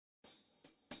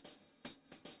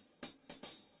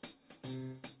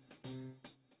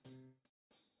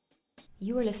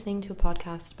You are listening to a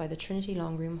podcast by the Trinity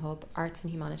Longroom Hub Arts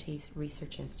and Humanities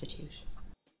Research Institute.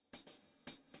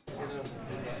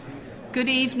 Good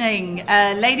evening,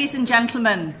 ladies and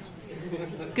gentlemen.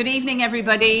 Good evening,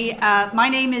 everybody. My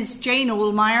name is Jane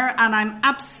Ohlmeyer, and I'm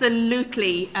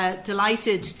absolutely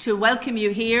delighted to welcome you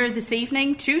here this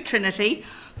evening to Trinity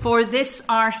for this,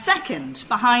 our second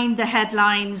Behind the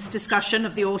Headlines discussion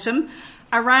of the autumn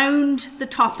around the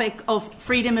topic of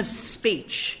freedom of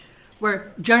speech,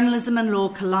 where journalism and law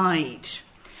collide.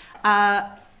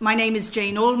 My name is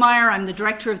Jane Ohlmeyer. I'm the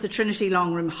director of the Trinity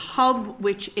Longroom Hub,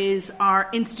 which is our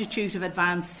Institute of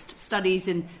Advanced Studies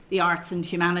in the Arts and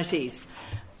Humanities.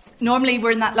 Normally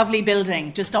we're in that lovely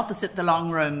building just opposite the Long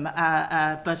Room,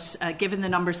 but given the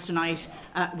numbers tonight,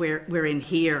 we're in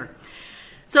here.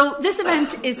 So this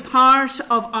event is part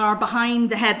of our Behind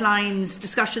the Headlines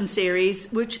discussion series,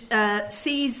 which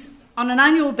sees on an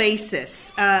annual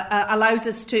basis, allows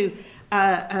us to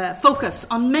focus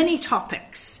on many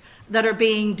topics that are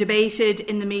being debated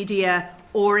in the media,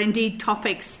 or indeed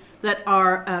topics that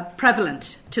are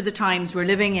prevalent to the times we're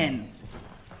living in.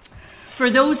 For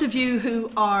those of you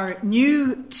who are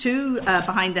new to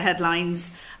Behind the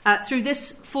Headlines, through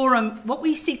this forum, what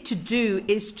we seek to do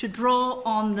is to draw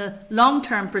on the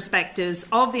long-term perspectives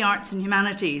of the arts and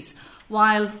humanities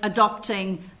while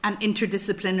adopting an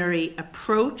interdisciplinary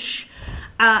approach,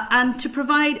 and to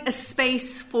provide a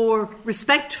space for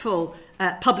respectful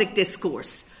public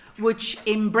discourse, which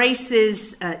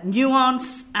embraces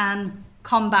nuance and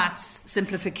combats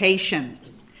simplification.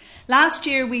 Last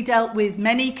year we dealt with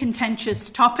many contentious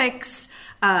topics: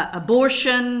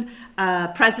 abortion,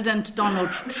 President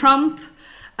Donald Trump,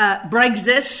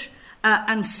 Brexit,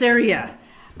 and Syria.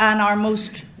 And our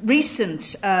most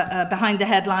recent Behind the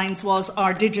Headlines was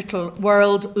our digital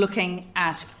world, looking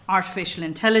at artificial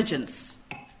intelligence.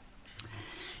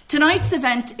 Tonight's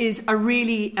event is a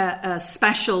really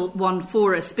special one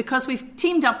for us because we've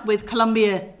teamed up with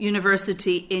Columbia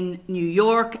University in New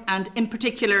York, and in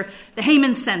particular the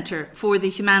Heyman Center for the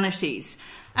Humanities,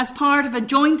 as part of a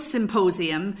joint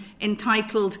symposium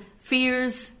entitled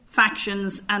Fears,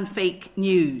 Factions and Fake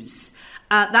News.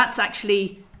 That's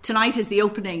actually tonight is the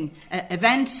opening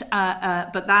event,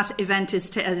 but that event is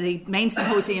the main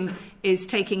symposium is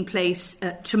taking place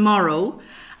tomorrow.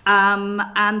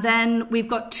 And then we've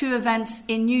got two events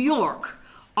in New York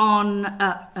on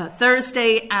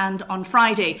Thursday and on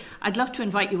Friday. I'd love to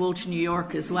invite you all to New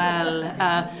York as well.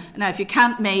 Now, if you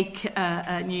can't make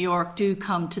New York, do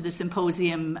come to the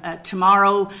symposium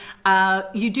tomorrow.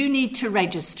 You do need to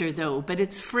register, though, but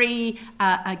it's free,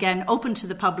 again, open to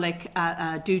the public.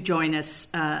 Do join us.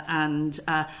 And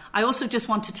I also just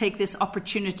want to take this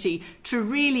opportunity to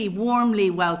really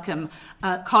warmly welcome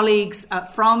colleagues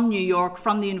from New York,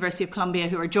 from the University of Columbia,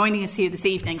 who are joining us here this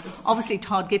evening. Obviously,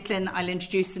 Todd Gitlin, I'll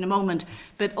introduce in a moment,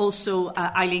 but also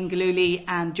Eileen Galuli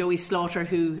and Joey Slaughter,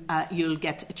 who you'll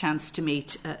get a chance to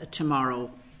meet tomorrow.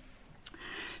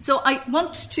 So I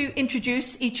want to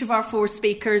introduce each of our four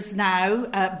speakers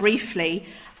now briefly.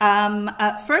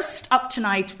 First up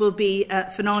tonight will be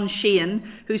Fionnán Sheahan,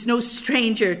 who's no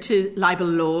stranger to libel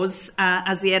laws,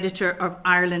 as the editor of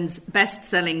Ireland's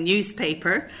best-selling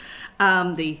newspaper,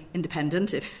 The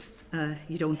Independent, if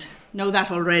you don't know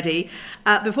that already.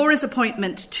 Before his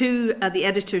appointment to the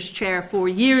editor's chair 4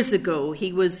 years ago,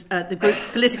 he was the group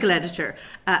political editor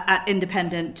at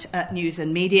Independent News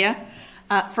and Media.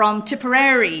 From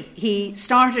Tipperary, he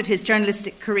started his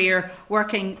journalistic career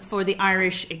working for the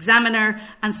Irish Examiner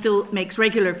and still makes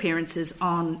regular appearances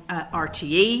on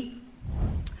RTE.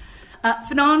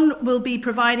 Fionnán will be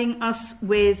providing us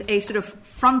with a sort of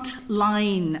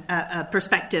front-line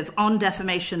perspective on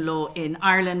defamation law in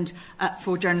Ireland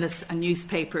for journalists and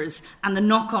newspapers, and the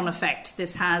knock-on effect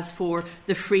this has for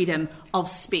the freedom of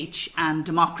speech and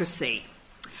democracy.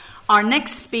 Our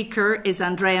next speaker is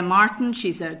Andrea Martin.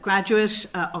 She's a graduate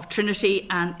of Trinity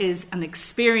and is an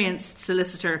experienced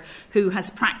solicitor who has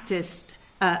practiced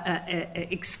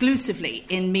exclusively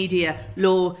in media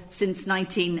law since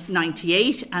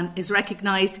 1998 and is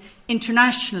recognised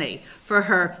internationally for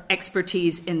her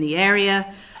expertise in the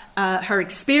area. Her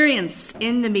experience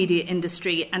in the media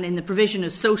industry and in the provision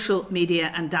of social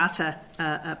media and data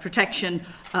protection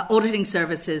auditing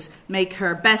services make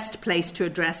her best placed to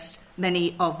address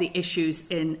many of the issues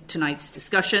in tonight's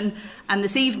discussion. And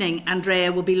this evening,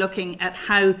 Andrea will be looking at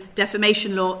how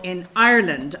defamation law in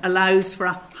Ireland allows for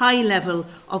a high level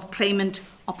of claimant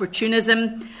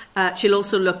opportunism. She'll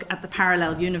also look at the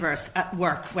parallel universe at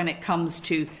work when it comes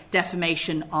to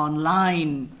defamation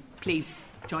online. Please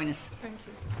join us. Thank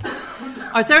you.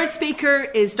 Our third speaker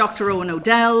is Dr. Owen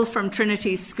O'Dell from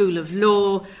Trinity's School of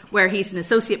Law, where he's an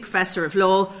Associate Professor of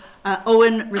Law.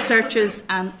 Owen researches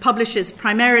and publishes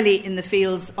primarily in the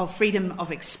fields of freedom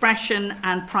of expression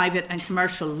and private and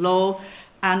commercial law,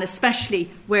 and especially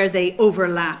where they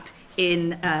overlap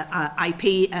in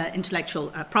IP, intellectual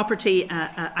property,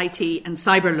 IT and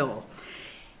cyber law.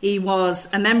 He was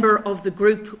a member of the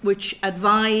group which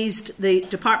advised the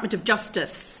Department of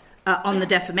Justice on the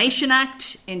Defamation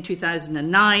Act in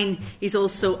 2009. He's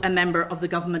also a member of the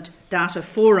Government Data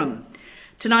Forum.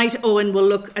 Tonight, Owen will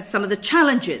look at some of the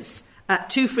challenges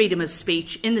to freedom of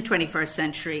speech in the 21st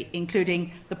century,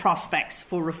 including the prospects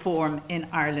for reform in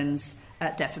Ireland's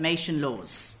defamation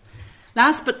laws.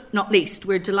 Last but not least,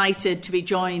 we're delighted to be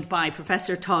joined by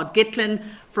Professor Todd Gitlin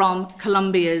from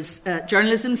Columbia's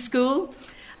Journalism School.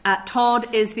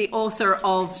 Todd is the author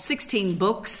of 16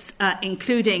 books,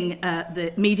 including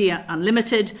The Media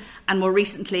Unlimited, and more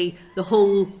recently, The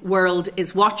Whole World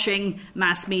is Watching,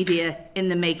 Mass Media in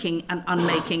the Making and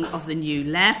Unmaking of the New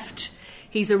Left.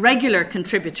 He's a regular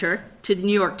contributor to the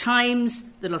New York Times,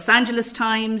 the Los Angeles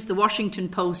Times, the Washington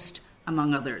Post,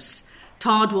 among others.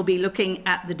 Todd will be looking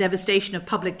at the devastation of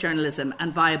public journalism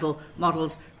and viable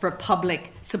models for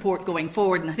public support going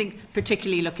forward, and I think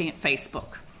particularly looking at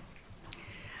Facebook.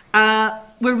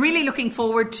 We're really looking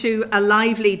forward to a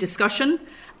lively discussion.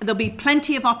 There'll be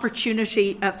plenty of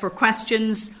opportunity for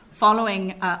questions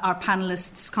following our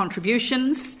panellists'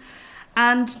 contributions.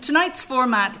 And tonight's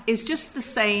format is just the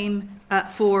same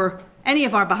for any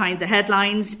of our Behind the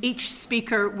Headlines. Each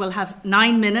speaker will have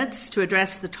 9 minutes to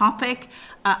address the topic,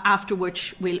 after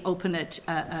which we'll open it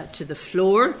to the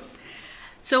floor.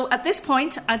 So at this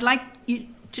point, I'd like you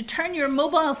to turn your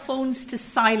mobile phones to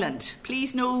silent.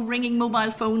 Please, no ringing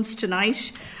mobile phones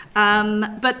tonight.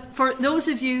 But for those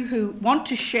of you who want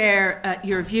to share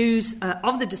your views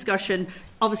of the discussion,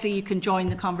 obviously you can join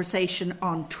the conversation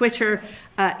on Twitter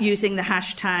using the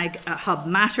hashtag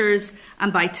HubMatters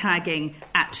and by tagging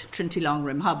at Trinity Long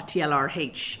Room Hub, TLR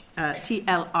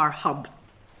Hub.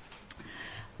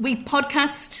 We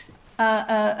podcast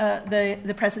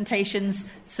the presentations,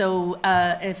 so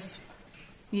if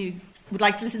you would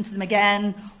like to listen to them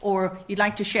again, or you'd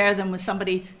like to share them with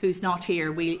somebody who's not here,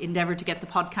 we endeavour to get the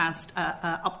podcast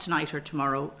up tonight or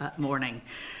tomorrow morning.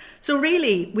 So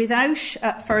really, without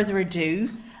further ado,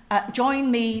 join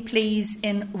me, please,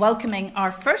 in welcoming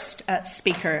our first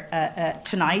speaker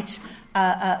tonight,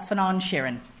 Fionn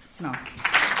Sheeran. Fionn.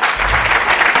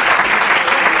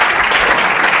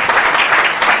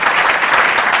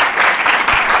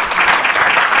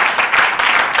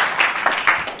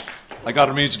 I got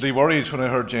immediately worried when I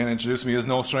heard Jane introduce me as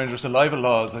no stranger to libel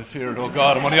laws. I feared, oh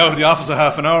God, I'm only out of the office a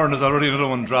half an hour and there's already another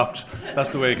one dropped. That's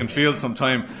the way it can feel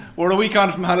sometime. We're a week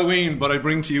on from Halloween, but I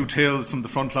bring to you tales from the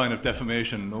front line of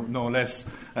defamation, no less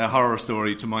a horror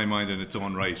story to my mind in its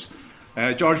own right.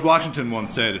 George Washington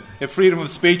once said, if freedom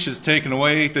of speech is taken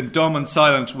away, then dumb and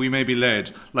silent we may be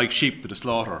led, like sheep to the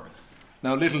slaughter.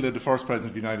 Now, little did the first President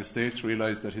of the United States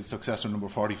realise that his successor, number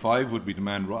 45, would be the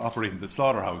man operating the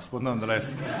slaughterhouse. But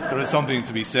nonetheless, there is something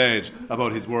to be said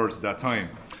about his words at that time.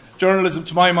 Journalism,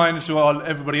 to my mind, and to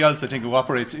everybody else, I think, who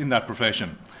operates in that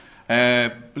profession,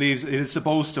 believes it is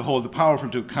supposed to hold the powerful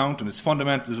to account and is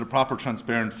fundamental to the proper,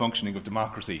 transparent functioning of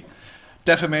democracy.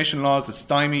 Defamation laws that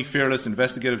stymie fearless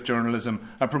investigative journalism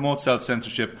and promote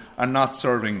self-censorship are not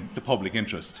serving the public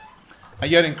interest.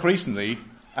 And yet, increasingly,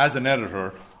 as an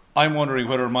editor, I'm wondering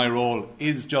whether my role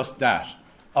is just that,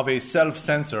 of a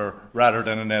self-censor rather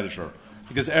than an editor.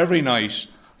 Because every night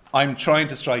I'm trying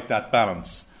to strike that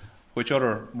balance, which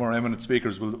other more eminent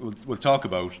speakers will talk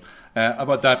about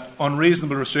that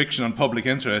unreasonable restriction on public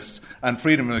interest and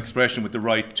freedom of expression with the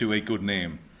right to a good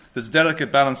name. There's a delicate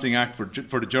balancing act for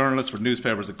the journalists, for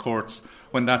newspapers and courts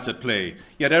when that's at play.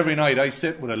 Yet every night I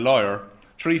sit with a lawyer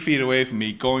 3 feet away from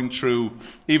me, going through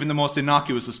even the most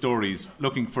innocuous of stories,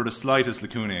 looking for the slightest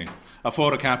lacunae, a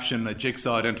photo caption, a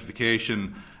jigsaw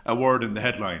identification, a word in the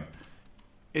headline.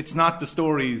 It's not the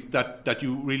stories that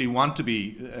you really want to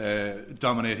be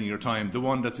dominating your time, the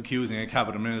one that's accusing a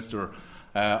cabinet minister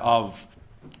of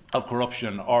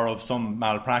corruption or of some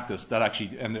malpractice that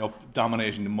actually end up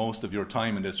dominating the most of your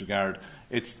time in this regard.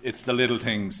 It's the little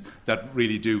things that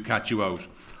really do catch you out.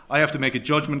 I have to make a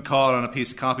judgment call on a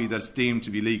piece of copy that's deemed to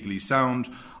be legally sound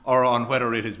or on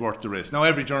whether it is worth the risk. Now,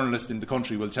 every journalist in the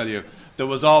country will tell you there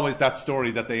was always that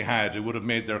story that they had who would have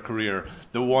made their career,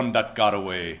 the one that got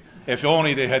away. If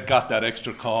only they had got that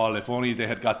extra call, if only they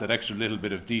had got that extra little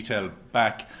bit of detail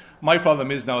back. My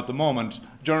problem is now at the moment,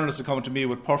 journalists are coming to me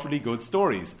with perfectly good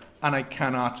stories, and I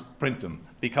cannot print them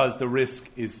because the risk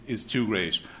is too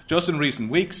great. Just in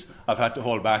recent weeks, I've had to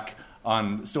hold back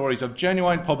on stories of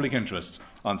genuine public interest,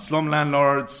 on slum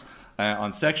landlords,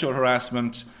 on sexual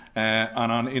harassment,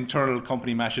 and on internal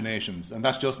company machinations. And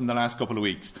that's just in the last couple of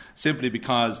weeks, simply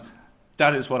because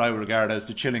that is what I regard as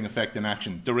the chilling effect in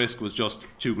action. The risk was just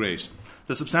too great.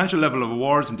 The substantial level of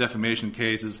awards and defamation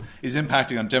cases is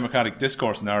impacting on democratic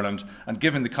discourse in Ireland, and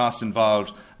given the costs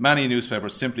involved, many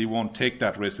newspapers simply won't take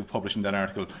that risk of publishing that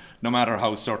article, no matter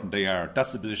how certain they are.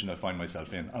 That's the position I find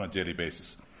myself in on a daily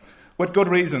basis. With good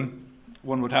reason,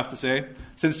 one would have to say.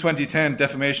 Since 2010,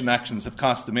 defamation actions have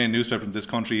cost the main newspaper in this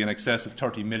country in excess of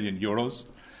 €30 million.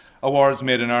 Awards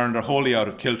made in Ireland are wholly out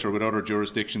of kilter with other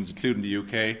jurisdictions, including the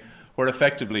UK, where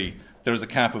effectively there is a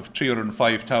cap of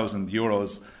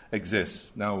 €305,000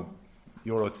 exists. Now,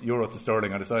 euro to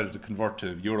sterling, I decided to convert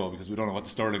to euro because we don't know what the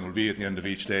sterling will be at the end of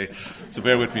each day, so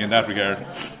bear with me in that regard.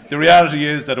 The reality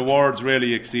is that awards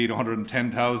rarely exceed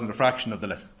 110,000, a fraction of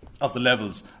the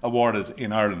levels awarded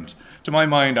in Ireland. To my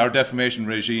mind, our defamation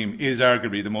regime is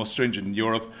arguably the most stringent in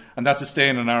Europe, and that's a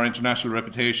stain on our international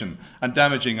reputation and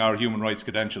damaging our human rights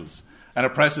credentials. An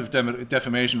oppressive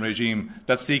defamation regime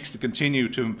that seeks to continue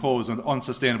to impose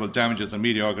unsustainable damages on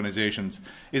media organisations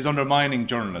is undermining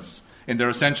journalists in their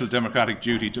essential democratic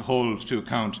duty to hold to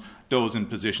account those in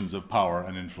positions of power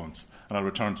and influence. And I'll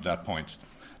return to that point.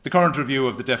 The current review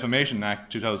of the Defamation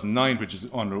Act 2009,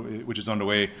 which is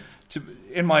underway,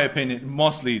 in my opinion,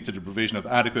 must lead to the provision of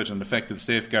adequate and effective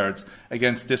safeguards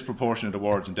against disproportionate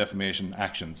awards and defamation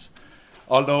actions.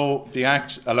 Although the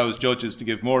Act allows judges to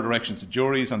give more directions to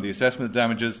juries on the assessment of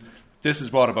damages, this has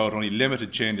brought about only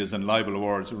limited changes, and libel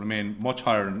awards remain much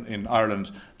higher in Ireland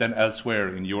than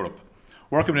elsewhere in Europe.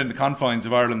 Working within the confines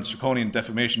of Ireland's draconian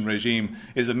defamation regime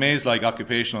is a maze-like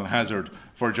occupational hazard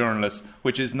for journalists,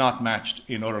 which is not matched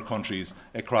in other countries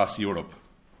across Europe.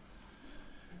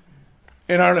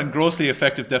 In Ireland, grossly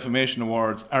effective defamation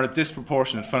awards are a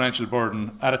disproportionate financial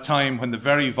burden at a time when the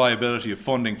very viability of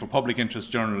funding for public interest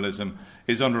journalism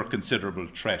is under considerable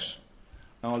threat.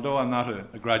 Now, although I'm not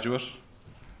a graduate,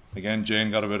 again,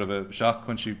 Jane got a bit of a shock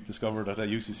when she discovered that a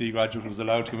UCC graduate was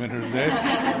allowed to come in here today.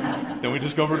 Then we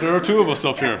discovered there are two of us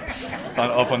up here,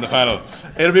 up on the panel.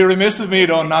 It would be remiss of me,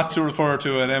 though, not to refer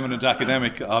to an eminent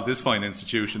academic of this fine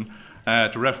institution,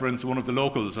 to reference one of the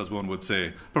locals, as one would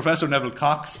say. Professor Neville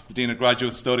Cox, the Dean of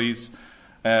Graduate Studies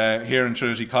here in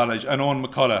Trinity College, and Owen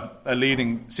McCullough, a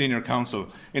leading senior counsel,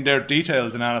 in their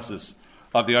detailed analysis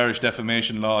of the Irish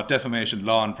defamation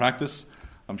law and practice.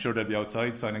 I'm sure they'll be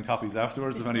outside signing copies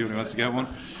afterwards if anybody wants to get one.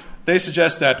 They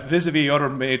suggest that vis-a-vis other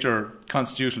major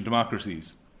constitutional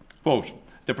democracies, quote,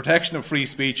 the protection of free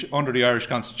speech under the Irish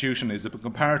Constitution is a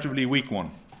comparatively weak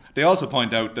one. They also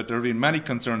point out that there have been many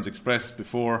concerns expressed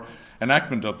before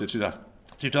enactment of the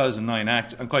 2009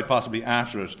 Act, and quite possibly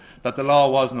after it, that the law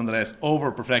was nonetheless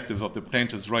over-protective of the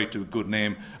plaintiff's right to a good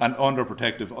name and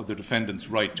under-protective of the defendant's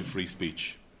right to free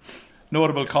speech.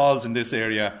 Notable calls in this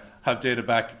area have dated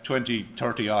back 20,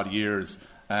 30-odd years,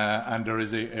 and there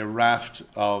is a raft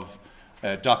of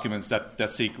documents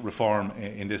that seek reform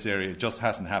in this area. It just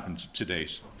hasn't happened to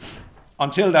date.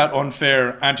 Until that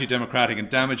unfair, anti-democratic and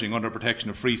damaging under-protection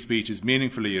of free speech is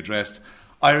meaningfully addressed,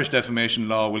 Irish defamation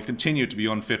law will continue to be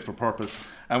unfit for purpose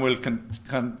and will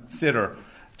consider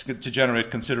to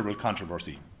generate considerable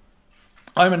controversy.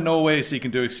 I'm in no way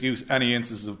seeking to excuse any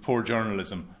instances of poor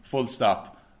journalism, full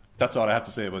stop. That's all I have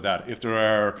to say about that. If there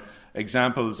are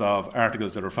examples of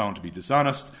articles that are found to be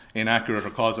dishonest, inaccurate,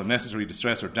 or cause unnecessary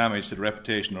distress or damage to the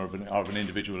reputation of an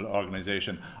individual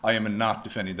organisation, I am not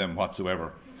defending them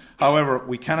whatsoever. However,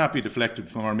 we cannot be deflected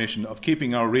from our mission of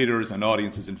keeping our readers and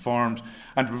audiences informed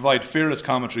and to provide fearless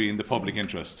commentary in the public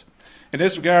interest. In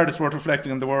this regard, it's worth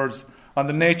reflecting on the words On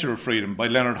the Nature of Freedom by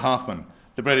Leonard Hoffman,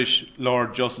 the British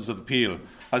Lord Justice of Appeal,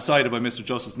 as cited by Mr.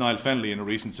 Justice Niall Fennelly in a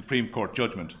recent Supreme Court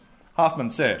judgment.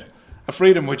 Hoffman said, a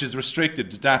freedom which is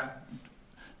restricted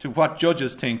to what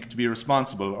judges think to be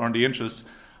responsible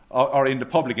or in the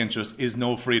public interest is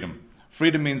no freedom.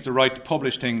 Freedom means the right to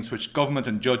publish things which government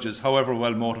and judges, however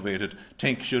well motivated,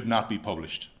 think should not be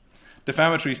published.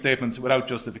 Defamatory statements without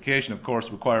justification, of course,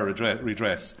 require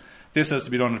redress. This has to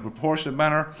be done in a proportionate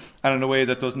manner and in a way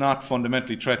that does not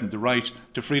fundamentally threaten the right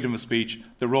to freedom of speech,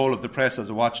 the role of the press as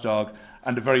a watchdog,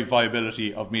 and the very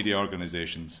viability of media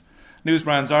organisations.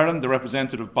 Newsbrands Ireland, the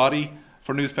representative body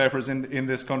for newspapers in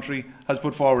this country, has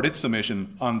put forward its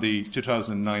submission on the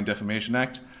 2009 Defamation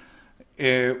Act.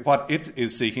 What it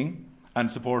is seeking, and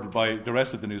supported by the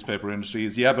rest of the newspaper industry,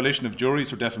 is the abolition of juries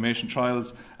for defamation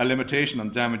trials, a limitation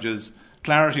on damages,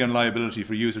 clarity on liability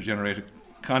for user-generated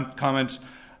comment,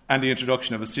 and the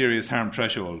introduction of a serious harm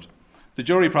threshold. The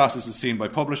jury process is seen by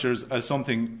publishers as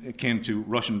something akin to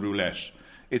Russian roulette.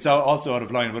 It's also out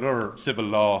of line with other civil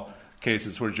law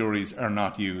cases where juries are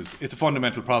not used. It's a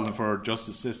fundamental problem for our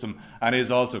justice system and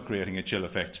is also creating a chill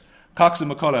effect. Cox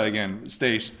and McCullough again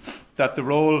state that the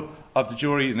role of the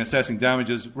jury in assessing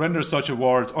damages renders such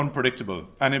awards unpredictable,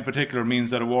 and in particular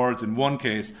means that awards in one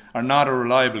case are not a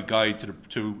reliable guide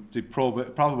to the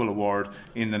probable award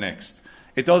in the next.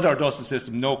 It does our justice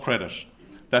system no credit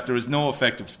that there is no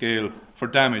effective scale for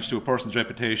damage to a person's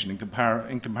reputation in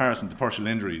comparison to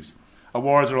personal injuries.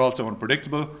 Awards are also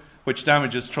unpredictable, which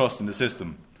damages trust in the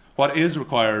system. What is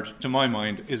required, to my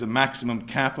mind, is a maximum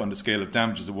cap on the scale of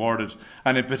damages awarded,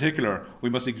 and in particular, we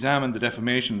must examine the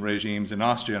defamation regimes in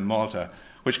Austria and Malta,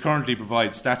 which currently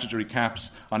provide statutory caps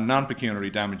on non-pecuniary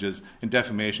damages in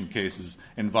defamation cases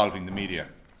involving the media.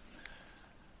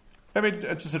 Let me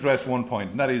just address one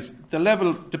point, and that is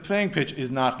the playing pitch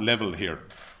is not level here.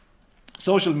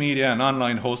 Social media and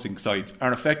online hosting sites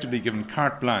are effectively given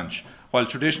carte blanche, while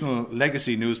traditional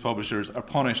legacy news publishers are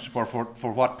punished for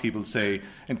what people say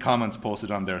in comments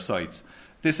posted on their sites.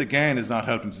 This again is not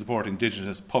helping to support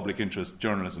Indigenous public interest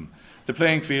journalism. The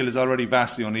playing field is already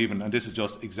vastly uneven, and this is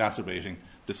just exacerbating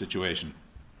the situation.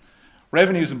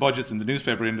 Revenues and budgets in the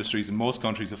newspaper industries in most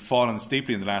countries have fallen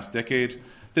steeply in the last decade.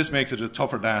 This makes it a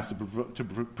tougher task to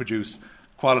produce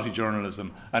quality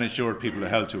journalism and ensure people are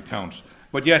held to account.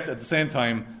 But yet, at the same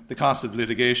time, the costs of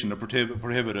litigation are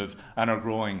prohibitive and are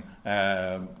growing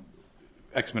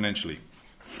exponentially.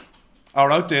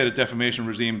 Our outdated defamation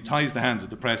regime ties the hands of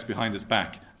the press behind its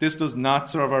back. This does not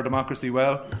serve our democracy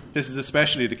well. This is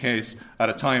especially the case at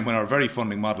a time when our very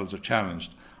funding models are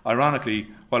challenged. Ironically,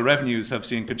 while revenues have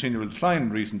seen continual decline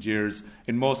in recent years,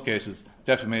 in most cases,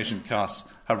 defamation costs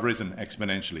have risen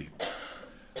exponentially.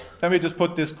 Let me just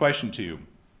put this question to you.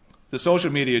 The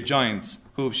social media giants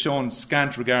who have shown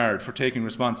scant regard for taking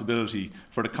responsibility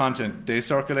for the content they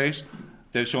circulate,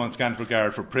 they've shown scant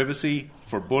regard for privacy,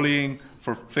 for bullying,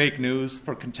 for fake news,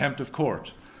 for contempt of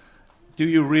court. Do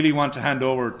you really want to hand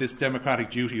over this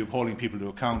democratic duty of holding people to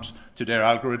account to their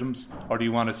algorithms, or do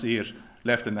you want to see it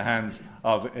left in the hands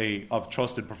of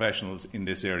trusted professionals in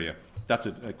this area? That's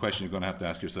a question you're going to have to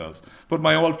ask yourselves. Put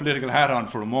my old political hat on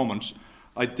for a moment.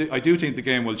 I do think the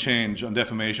game will change on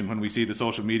defamation when we see the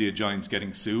social media giants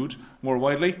getting sued more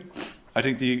widely. I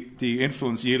think the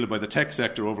influence yielded by the tech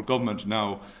sector over government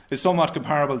now is somewhat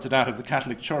comparable to that of the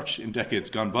Catholic Church in decades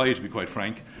gone by, to be quite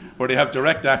frank, where they have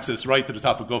direct access right to the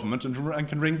top of government and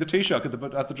can ring the Taoiseach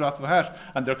at the drop of a hat,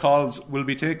 and their calls will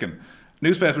be taken.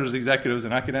 Newspapers, executives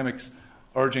and academics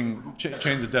urging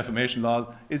change of defamation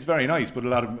law is very nice, but a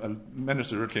lot of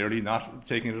ministers are clearly not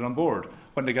taking it on board.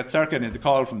 When they start getting the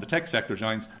call from the tech sector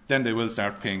giants, then they will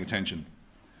start paying attention.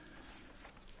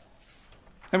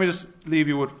 Let me just leave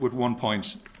you with one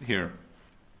point here.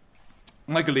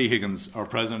 Michael Lee Higgins, our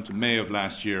president, in May of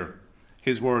last year,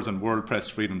 his words on World Press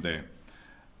Freedom Day.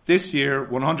 This year,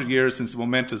 100 years since the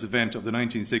momentous event of the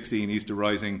 1916 Easter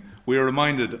Rising, we are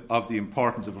reminded of the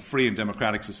importance of a free and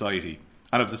democratic society,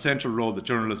 and of the central role that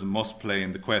journalism must play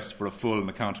in the quest for a full and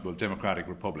accountable democratic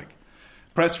republic.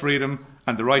 Press freedom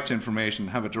and the right to information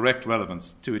have a direct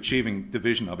relevance to achieving the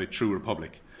vision of a true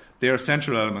republic. They are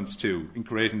central elements, too, in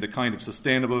creating the kind of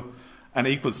sustainable and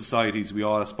equal societies we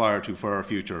all aspire to for our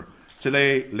future.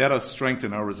 Today, let us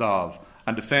strengthen our resolve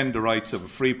and defend the rights of a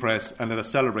free press, and let us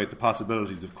celebrate the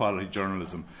possibilities of quality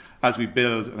journalism as we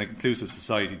build an inclusive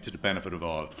society to the benefit of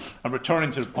all. And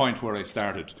returning to the point where I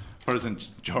started, President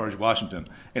George Washington,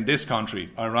 in this country,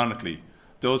 ironically,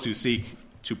 those who seek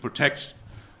to protect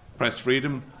press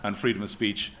freedom and freedom of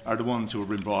speech are the ones who have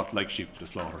been brought like sheep to the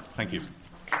slaughter. Thank you.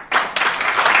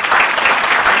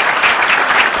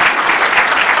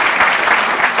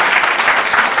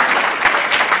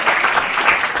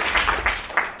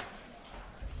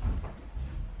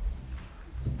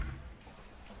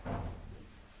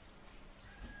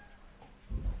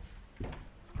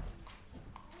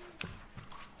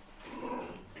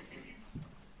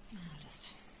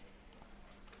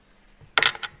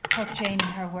 Help Jane in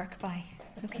her work by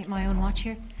looking at my own watch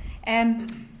here,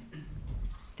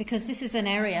 because this is an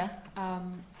area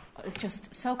it's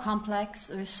just so complex.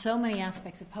 There's so many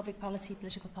aspects of public policy,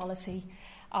 political policy,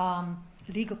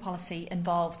 legal policy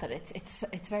involved that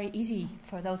it's very easy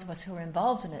for those of us who are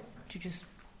involved in it to just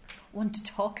want to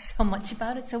talk so much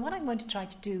about it. So what I'm going to try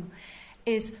to do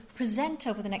is present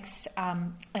over the next 8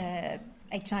 to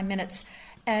 9 minutes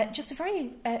just a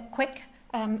very quick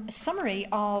summary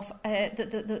of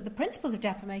the principles of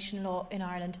defamation law in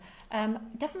Ireland.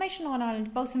 Defamation law in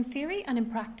Ireland, both in theory and in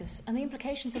practice, and the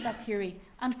implications of that theory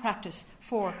and practice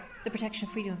for the protection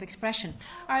of freedom of expression.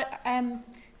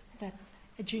 Is that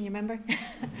a junior member?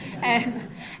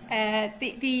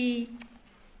 The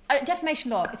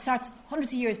defamation law, it starts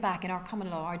hundreds of years back in our common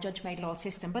law, our judge-made law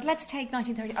system. But let's take our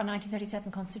 1937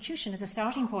 Constitution as a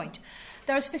starting point.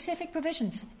 There are specific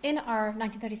provisions in our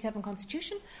 1937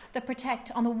 Constitution that protect,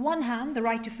 on the one hand, the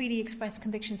right to freely express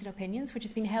convictions and opinions, which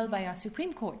has been held by our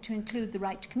Supreme Court to include the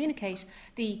right to communicate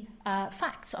the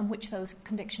facts on which those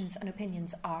convictions and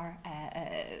opinions are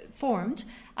formed,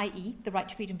 i.e. the right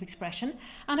to freedom of expression,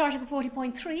 and Article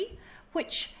 40.3,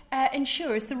 which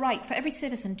ensures the right for every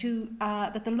citizen to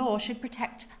that the law should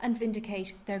protect and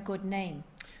vindicate their good name.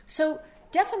 So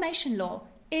defamation law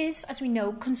is, as we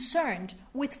know, concerned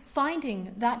with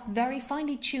finding that very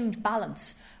finely tuned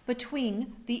balance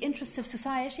between the interests of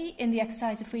society in the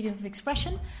exercise of freedom of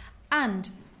expression and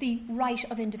the right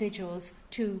of individuals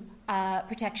to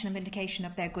protection and vindication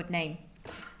of their good name.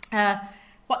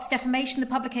 What's defamation? The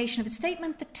publication of a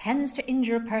statement that tends to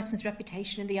injure a person's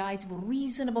reputation in the eyes of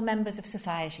reasonable members of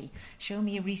society. Show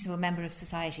me a reasonable member of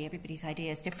society. Everybody's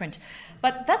idea is different.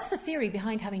 But that's the theory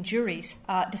behind having juries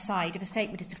decide if a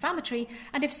statement is defamatory,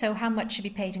 and if so, how much should be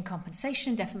paid in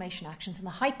compensation, defamation actions. And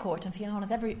the High Court, and Fiona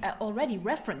has already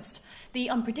referenced the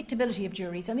unpredictability of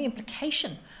juries and the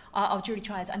implication of jury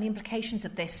trials and the implications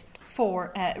of this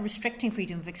for restricting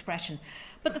freedom of expression.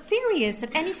 But the theory is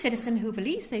that any citizen who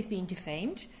believes they've been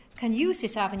defamed can use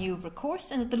this avenue of recourse,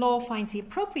 and that the law finds the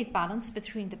appropriate balance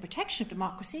between the protection of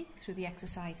democracy through the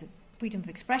exercise of freedom of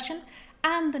expression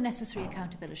and the necessary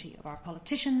accountability of our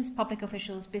politicians, public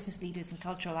officials, business leaders and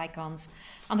cultural icons,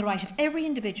 and the right of every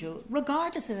individual,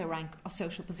 regardless of their rank or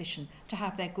social position, to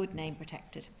have their good name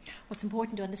protected. What's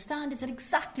important to understand is that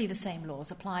exactly the same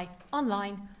laws apply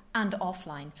online and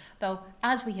offline, though,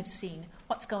 as we have seen,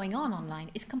 what's going on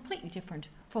online is completely different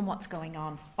from what's going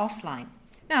on offline.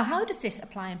 Now, how does this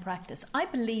apply in practice? I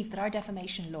believe that our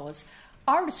defamation laws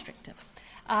are restrictive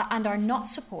and are not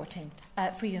supporting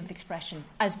freedom of expression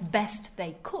as best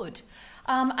they could,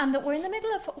 and that we're in the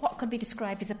middle of what could be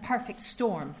described as a perfect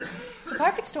storm. The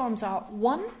perfect storms are,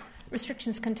 one,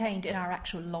 restrictions contained in our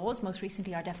actual laws, most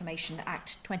recently our Defamation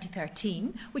Act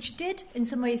 2013, which did in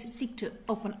some ways seek to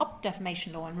open up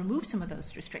defamation law and remove some of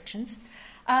those restrictions.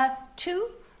 Two,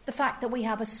 the fact that we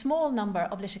have a small number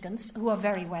of litigants who are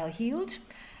very well heeled.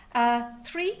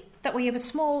 Three, that we have a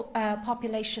small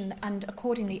population and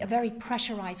accordingly a very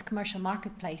pressurised commercial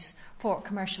marketplace for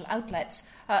commercial outlets,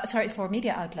 for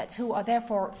media outlets, who are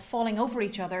therefore falling over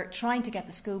each other, trying to get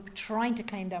the scoop, trying to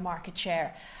claim their market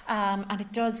share. And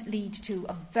it does lead to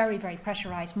a very, very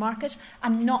pressurised market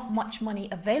and not much money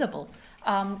available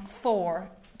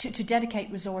to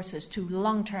dedicate resources to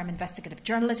long-term investigative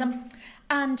journalism,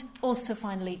 and also,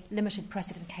 finally, limited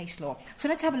precedent case law. So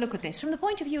let's have a look at this. From the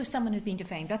point of view of someone who's been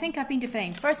defamed, I think I've been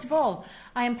defamed. First of all,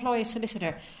 I employ a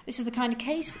solicitor. This is the kind of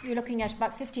case you're looking at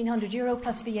about €1,500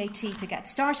 plus VAT to get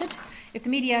started. If the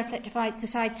media outlet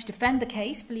decides to defend the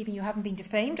case, believing you haven't been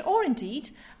defamed, or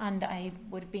indeed, and I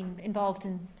would have been involved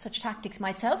in such tactics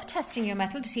myself, testing your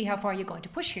mettle to see how far you're going to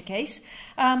push your case,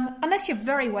 unless you're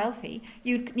very wealthy,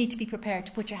 you need to be prepared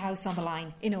to put your house on the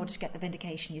line in order to get the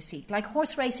vindication you seek. Like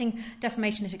horse racing, defamation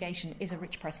litigation is a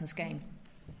rich person's game.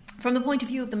 From the point of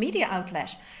view of the media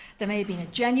outlet, there may have been a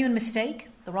genuine mistake,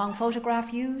 the wrong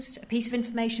photograph used, a piece of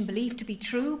information believed to be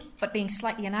true but being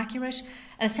slightly inaccurate,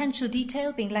 an essential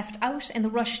detail being left out in the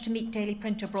rush to meet daily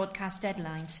print or broadcast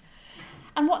deadlines.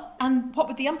 And what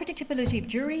with the unpredictability of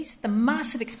juries, the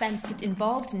massive expense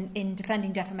involved in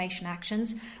defending defamation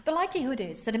actions, the likelihood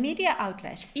is that a media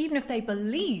outlet, even if they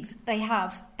believe they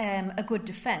have a good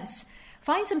defence,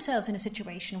 finds themselves in a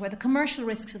situation where the commercial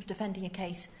risks of defending a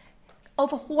case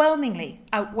overwhelmingly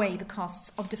outweigh the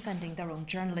costs of defending their own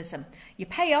journalism. You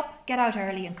pay up, get out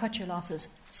early and cut your losses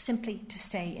simply to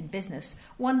stay in business.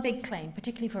 One big claim,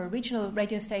 particularly for a regional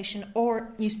radio station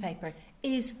or newspaper,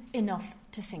 is enough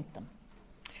to sink them.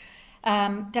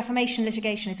 Defamation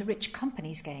litigation is a rich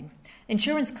company's game.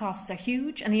 Insurance costs are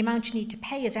huge, and the amount you need to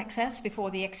pay as excess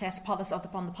before the excess policy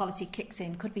upon the policy kicks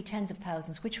in could be tens of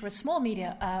thousands, which for a small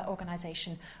media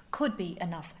organisation could be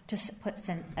enough to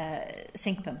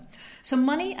sink them. So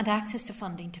money and access to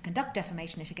funding to conduct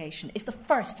defamation litigation is the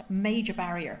first major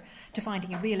barrier to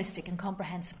finding a realistic and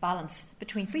comprehensive balance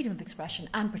between freedom of expression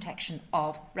and protection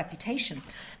of reputation.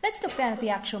 Let's look then at the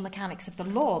actual mechanics of the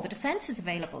law. The defences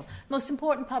available, most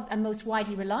important and most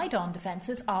widely relied on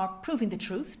defences, are proving the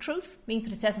truth. Truth means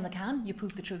what it says on the can. You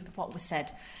prove the truth of what was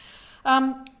said.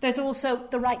 There's also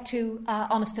the right to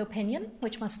honest opinion,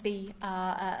 which must be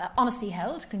honestly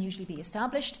held, can usually be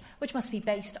established, which must be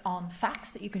based on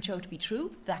facts that you can show to be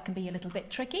true. That can be a little bit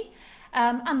tricky,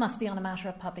 and must be on a matter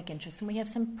of public interest. And we have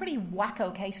some pretty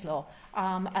wacko case law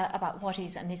about what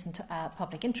is and isn't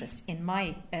public interest, in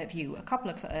my view. A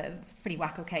couple of pretty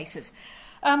wacko cases.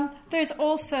 There's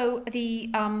also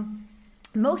the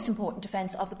most important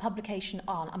defence of the publication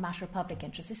on a matter of public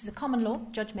interest. This is a common law,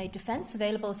 judge-made defence,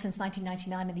 available since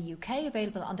 1999 in the UK,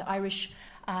 available under Irish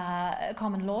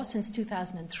common law since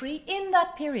 2003. In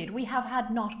that period, we have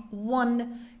had not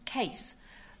one case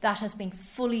that has been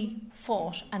fully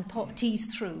fought and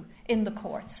teased through in the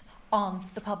courts on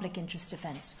the public interest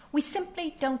defence. We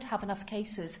simply don't have enough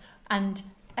cases and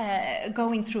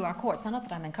going through our courts. Now, not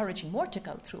that I'm encouraging more to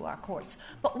go through our courts,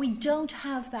 but we don't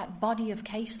have that body of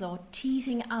case law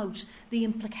teasing out the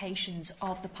implications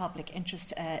of the public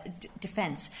interest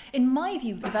defence. In my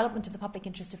view, the development of the public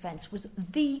interest defence was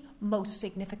the most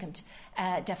significant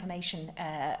defamation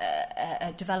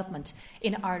development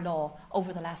in our law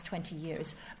over the last 20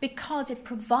 years, because it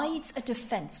provides a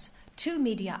defence to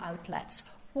media outlets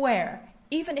where,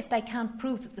 even if they can't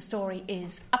prove that the story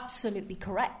is absolutely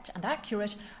correct and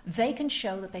accurate, they can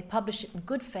show that they published it in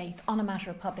good faith on a matter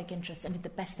of public interest and did the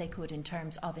best they could in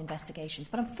terms of investigations.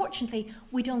 But unfortunately,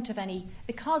 we don't have any,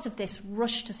 because of this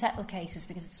rush to settle cases,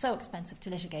 because it's so expensive to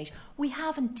litigate, we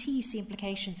haven't teased the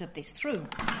implications of this through.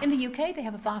 In the UK, they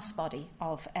have a vast body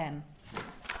of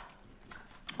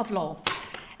law.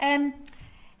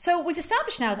 So we've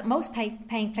established now that most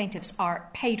paying plaintiffs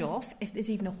are paid off, if there's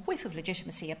even a whiff of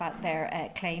legitimacy about their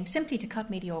claim, simply to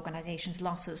cut media organisations'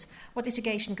 losses. What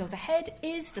litigation goes ahead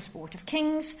is the sport of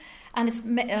kings, and it's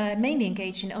mainly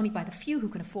engaged in only by the few who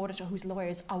can afford it or whose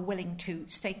lawyers are willing to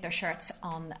stake their shirts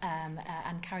on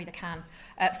and carry the can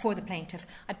for the plaintiff.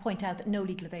 I'd point out that no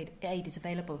legal aid is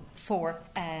available for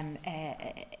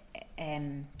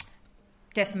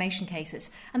defamation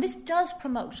cases. And this does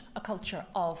promote a culture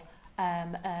of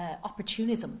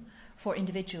opportunism for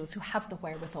individuals who have the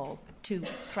wherewithal to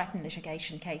threaten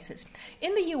litigation cases.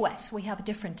 In the US, we have a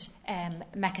different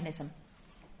mechanism,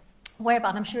 whereby,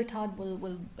 and I'm sure Todd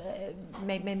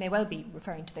may well be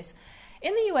referring to this.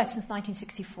 In the US since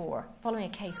 1964, following a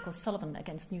case called Sullivan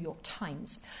against New York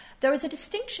Times, there is a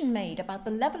distinction made about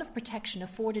the level of protection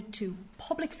afforded to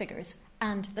public figures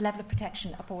and the level of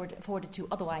protection afforded to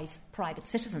otherwise private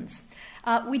citizens.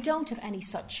 We don't have any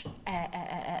such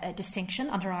distinction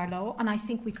under our law, and I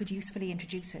think we could usefully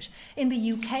introduce it. In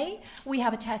the UK, we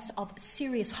have a test of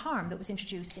serious harm that was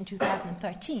introduced in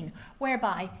 2013,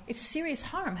 whereby if serious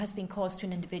harm has been caused to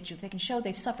an individual, if they can show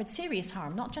they've suffered serious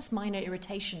harm, not just minor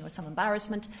irritation or some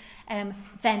embarrassment,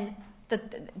 then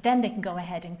they can go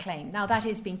ahead and claim. Now, that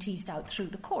is being teased out through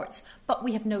the courts, but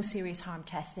we have no serious harm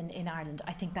test in Ireland.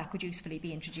 I think that could usefully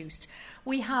be introduced.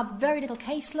 We have very little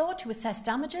case law to assess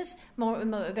damages.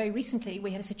 Very recently,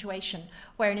 we had a situation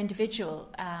where an individual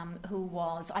who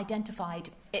was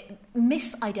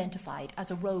misidentified as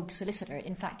a rogue solicitor,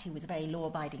 in fact, he was a very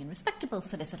law-abiding and respectable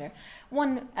solicitor,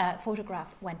 one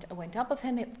photograph went up of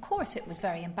him. Of course, it was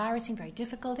very embarrassing, very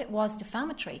difficult. It was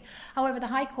defamatory. However, the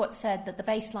High Court said that the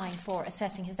baseline for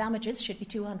assessing his damages should be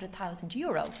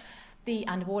 €200,000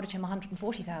 and awarded him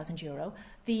 €140,000.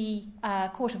 The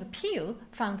Court of Appeal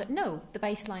found that no, the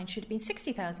baseline should have been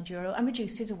 €60,000 and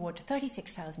reduced his award to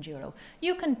 €36,000.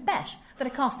 You can bet that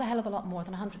it cost a hell of a lot more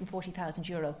than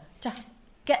 €140,000 to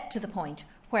get to the point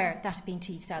where that had been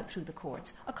teased out through the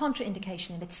courts. A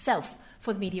contraindication in itself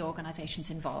for the media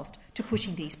organisations involved to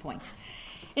pushing these points.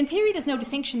 In theory, there's no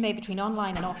distinction made between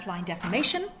online and offline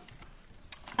defamation.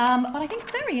 But I think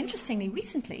very interestingly,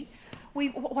 recently,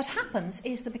 what happens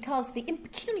is that because of the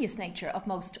impecunious nature of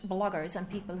most bloggers and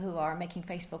people who are making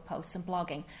Facebook posts and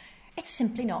blogging, it's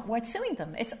simply not worth suing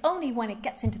them. It's only when it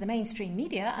gets into the mainstream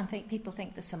media and people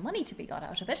think there's some money to be got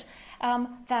out of it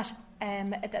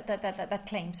that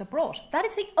claims are brought. That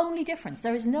is the only difference.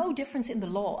 There is no difference in the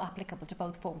law applicable to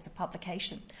both forms of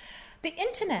publication. The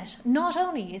internet not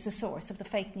only is a source of the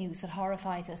fake news that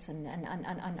horrifies us and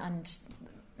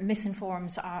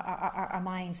misinforms our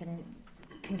minds and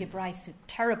can give rise to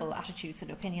terrible attitudes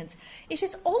and opinions, it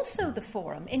is also the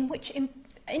forum in which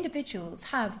individuals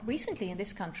have recently in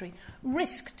this country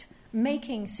risked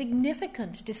making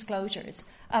significant disclosures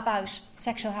about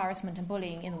sexual harassment and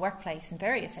bullying in the workplace in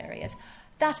various areas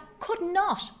that could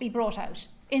not be brought out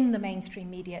in the mainstream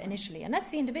media initially. Unless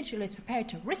the individual is prepared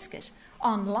to risk it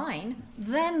online,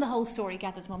 then the whole story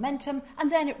gathers momentum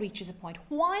and then it reaches a point.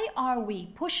 Why are we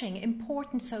pushing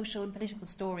important social and political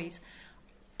stories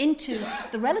into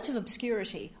the relative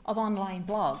obscurity of online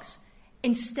blogs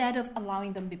instead of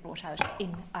allowing them to be brought out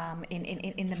in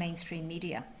the mainstream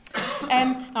media?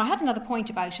 Now, I had another point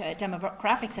about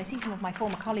demographics. I see some of my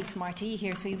former colleagues from RTE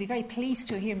here, so you'll be very pleased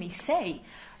to hear me say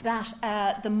that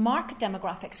the market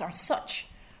demographics are such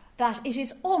that it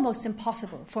is almost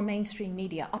impossible for mainstream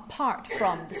media, apart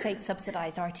from the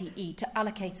state-subsidised RTE, to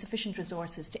allocate sufficient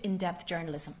resources to in-depth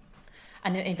journalism.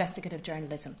 and investigative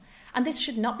journalism. And this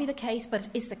should not be the case, but it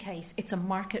is the case. It's a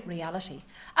market reality.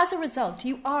 As a result,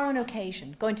 you are on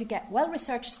occasion going to get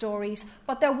well-researched stories,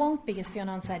 but there won't be, as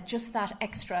Fionn said, just that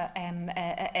extra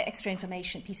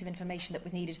information, piece of information that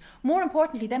was needed. More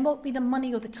importantly, there won't be the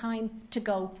money or the time to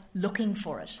go looking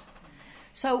for it.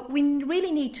 So we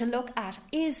really need to look at,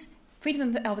 is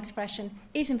freedom of expression,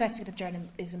 is investigative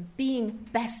journalism being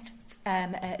best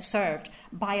served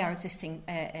by our existing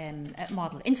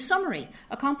model? In summary,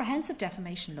 a comprehensive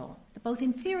defamation law, both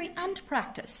in theory and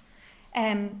practice,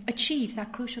 achieves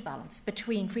that crucial balance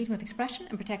between freedom of expression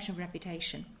and protection of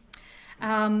reputation.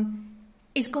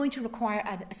 Is going to require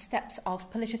steps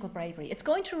of political bravery. It's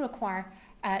going to require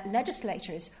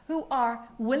legislators who are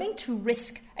willing to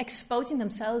risk exposing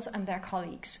themselves and their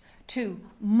colleagues to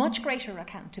much greater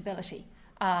accountability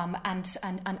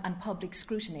and public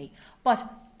scrutiny,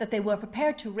 but that they were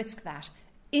prepared to risk that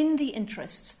in the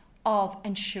interests of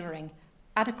ensuring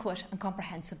adequate and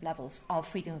comprehensive levels of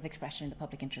freedom of expression in the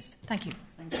public interest. Thank you.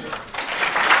 Thank you.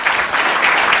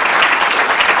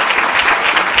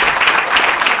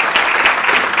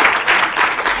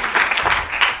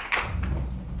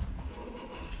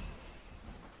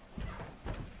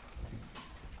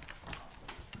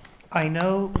 I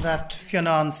know that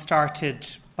Fionn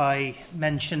started by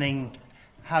mentioning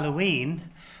Halloween.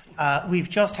 We've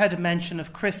just had a mention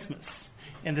of Christmas,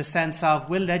 in the sense of,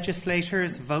 will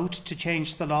legislators vote to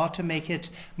change the law to make it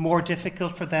more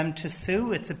difficult for them to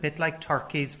sue? It's a bit like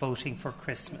turkeys voting for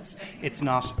Christmas. It's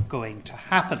not going to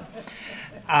happen.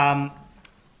 I'm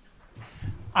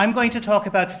going to talk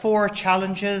about 4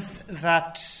 challenges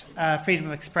that freedom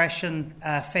of expression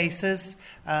faces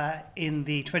in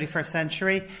the 21st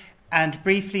century, and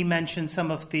briefly mention some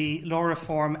of the law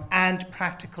reform and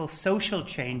practical social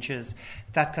changes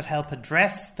that could help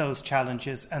address those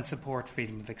challenges and support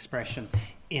freedom of expression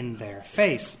in their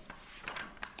face.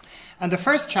 And the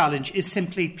first challenge is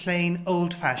simply plain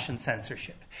old-fashioned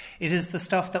censorship. It is the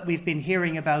stuff that we've been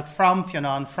hearing about from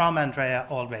Fionn, from Andrea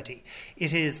already.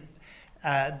 It is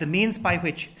the means by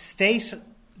which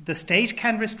the state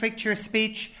can restrict your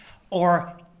speech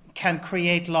or can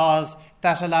create laws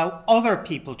that allow other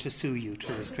people to sue you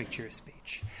to restrict your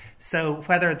speech. So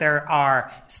whether there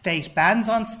are state bans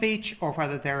on speech or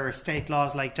whether there are state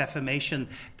laws like defamation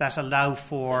that allow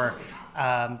for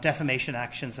defamation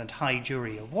actions and high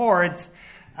jury awards,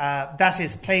 that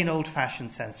is plain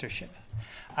old-fashioned censorship.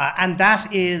 And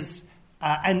that is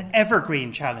an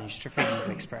evergreen challenge to freedom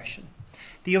of expression.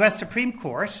 The US Supreme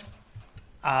Court,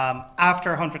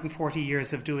 after 140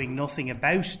 years of doing nothing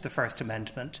about the First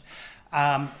Amendment,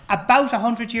 about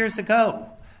 100 years ago,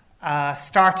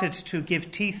 started to give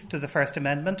teeth to the First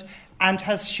Amendment and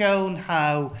has shown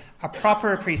how a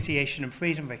proper appreciation of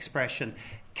freedom of expression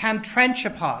can trench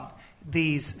upon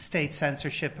these state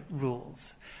censorship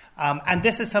rules. And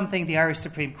this is something the Irish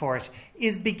Supreme Court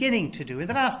is beginning to do. In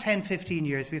the last 10, 15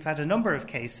 years, we've had a number of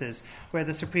cases where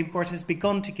the Supreme Court has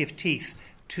begun to give teeth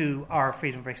to our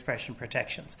freedom of expression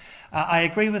protections. I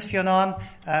agree with Fionn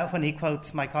when he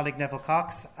quotes my colleague Neville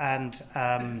Cox and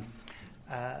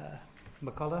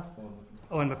McCullough.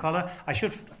 Owen McCullough. I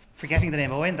should, forgetting the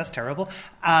name Owen, that's terrible,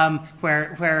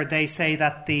 where they say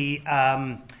that the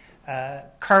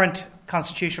current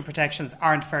constitutional protections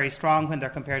aren't very strong when they're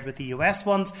compared with the US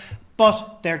ones,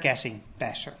 but they're getting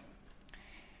better.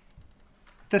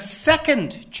 The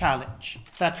second challenge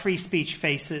that free speech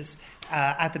faces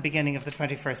at the beginning of the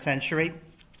 21st century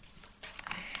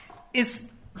is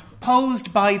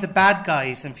posed by the bad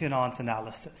guys in Fionn's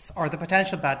analysis, or the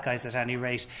potential bad guys at any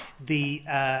rate, the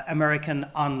American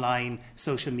online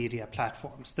social media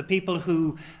platforms, the people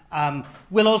who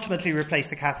will ultimately replace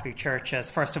the Catholic Church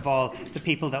as, first of all, the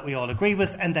people that we all agree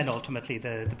with, and then ultimately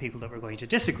the people that we're going to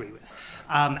disagree with.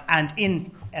 And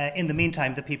in the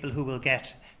meantime, the people who will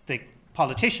get the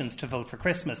politicians to vote for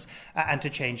Christmas and to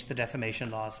change the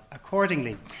defamation laws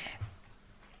accordingly.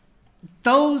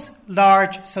 Those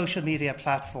large social media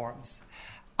platforms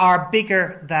are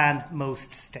bigger than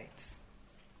most states.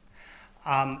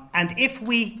 And if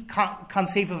we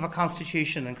conceive of a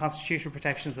constitution and constitutional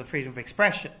protections of freedom of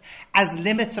expression as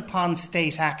limits upon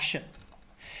state action,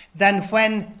 then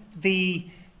when the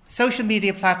social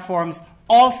media platforms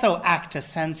also act as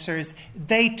censors,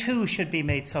 they too should be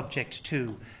made subject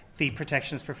to the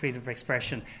protections for freedom of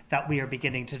expression that we are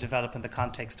beginning to develop in the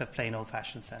context of plain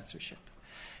old-fashioned censorship.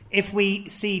 If we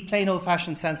see plain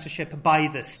old-fashioned censorship by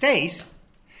the state,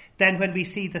 then when we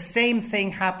see the same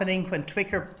thing happening when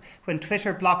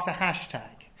Twitter blocks a hashtag,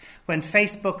 when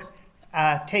Facebook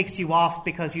takes you off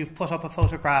because you've put up a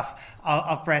photograph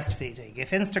of breastfeeding,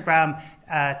 if Instagram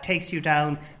takes you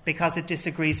down because it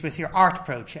disagrees with your art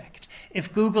project,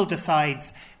 if Google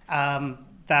decides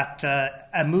that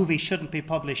a movie shouldn't be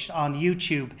published on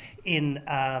YouTube in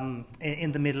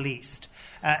the Middle East,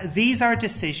 these are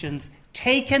decisions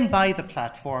taken by the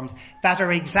platforms that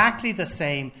are exactly the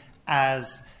same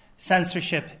as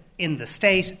censorship in the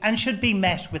state and should be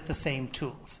met with the same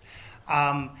tools.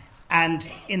 And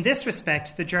in this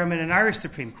respect, the German and Irish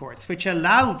Supreme Courts, which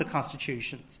allow the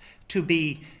constitutions to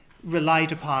be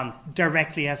relied upon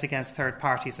directly as against third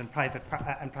parties and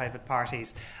private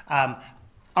parties,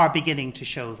 are beginning to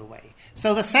show the way.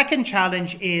 So the second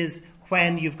challenge is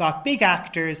when you've got big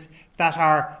actors that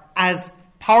are as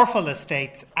powerful as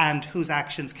states and whose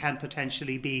actions can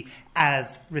potentially be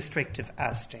as restrictive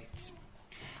as states.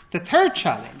 The third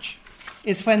challenge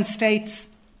is when states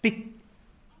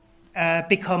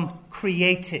become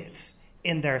creative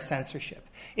in their censorship.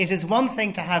 It is one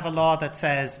thing to have a law that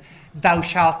says, thou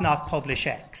shalt not publish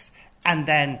X, and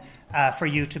then for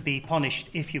you to be punished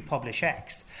if you publish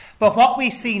X. But what we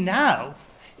see now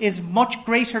is much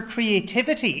greater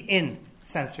creativity in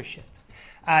censorship,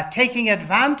 taking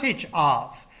advantage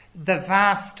of the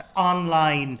vast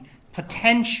online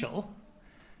potential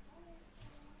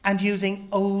and using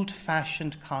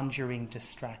old-fashioned conjuring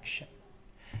distraction.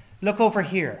 Look over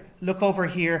here, look over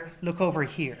here, look over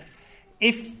here.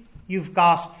 If you've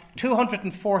got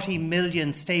 240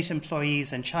 million state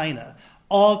employees in China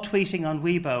all tweeting on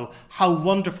Weibo how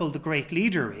wonderful the great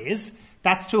leader is,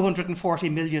 that's 240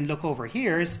 million look over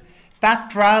here's, that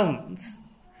drowns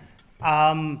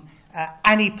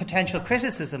any potential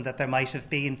criticism that there might have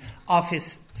been of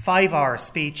his 5-hour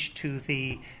speech to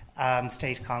the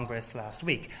State Congress last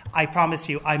week. I promise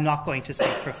you I'm not going to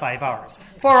speak for 5 hours.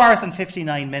 4 hours and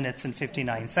 59 minutes and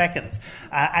 59 seconds.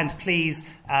 And please,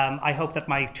 I hope that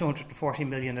my 240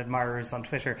 million admirers on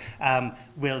Twitter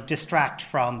will distract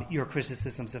from your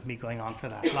criticisms of me going on for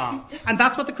that long. And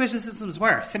that's what the criticisms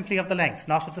were, simply of the length,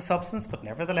 not of the substance, but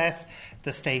nevertheless,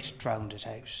 the state drowned it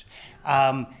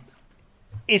out.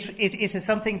 It is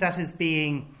something that is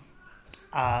being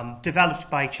developed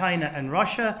by China and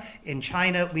Russia. In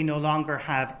China, we no longer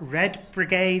have red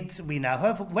brigades. We now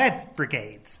have web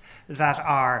brigades that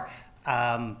are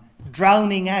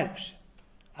drowning out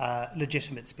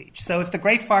legitimate speech. So if the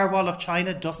Great Firewall of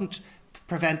China doesn't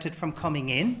prevent it from coming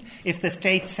in, if the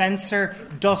state censor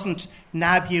doesn't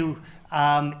nab you,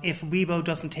 if Weibo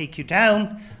doesn't take you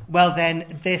down, well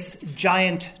then this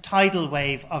giant tidal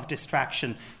wave of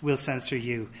distraction will censor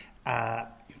you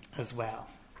as well.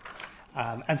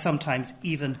 And sometimes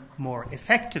even more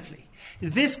effectively.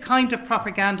 This kind of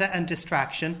propaganda and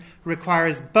distraction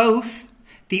requires both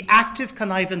the active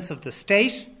connivance of the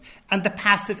state and the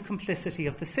passive complicity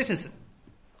of the citizen.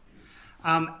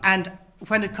 And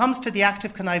when it comes to the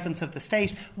active connivance of the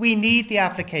state, we need the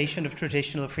application of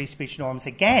traditional free speech norms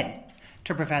again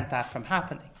to prevent that from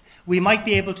happening. We might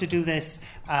be able to do this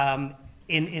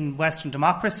in Western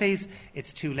democracies.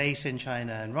 It's too late in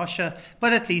China and Russia,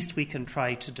 but at least we can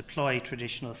try to deploy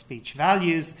traditional speech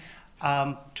values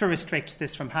to restrict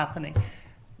this from happening.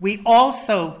 We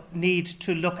also need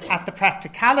to look at the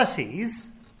practicalities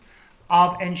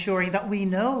of ensuring that we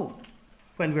know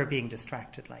when we're being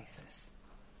distracted like this.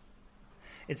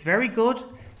 It's very good.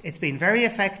 It's been very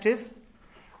effective.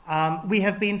 We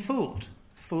have been fooled.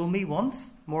 Fool me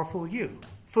once, more fool you.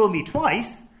 Fool me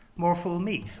twice, more fool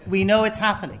me. We know it's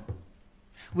happening.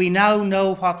 We now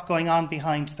know what's going on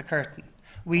behind the curtain.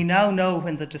 We now know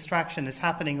when the distraction is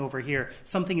happening over here,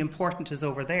 something important is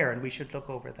over there, and we should look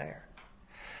over there.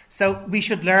 So we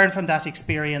should learn from that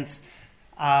experience,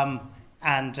 and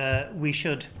we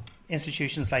should,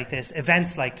 institutions like this,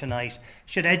 events like tonight,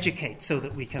 should educate so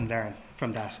that we can learn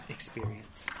from that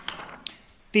experience.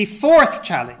 The fourth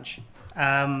challenge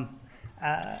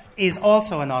is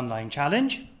also an online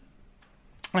challenge,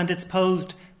 and it's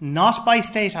posed not by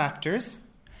state actors,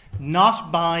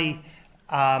 not by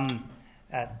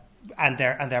and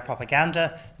their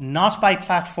propaganda, not by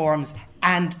platforms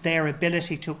and their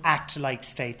ability to act like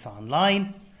states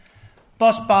online,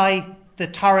 but by the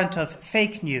torrent of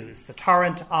fake news, the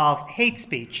torrent of hate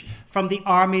speech from the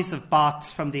armies of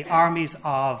bots, from the armies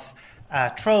of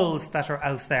trolls that are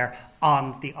out there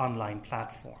on the online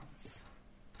platforms.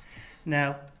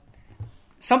 Now,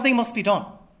 something must be done.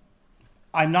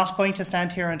 I'm not going to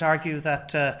stand here and argue that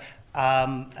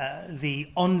the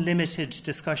unlimited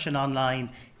discussion online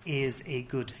is a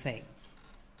good thing.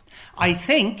 I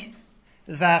think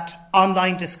that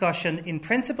online discussion in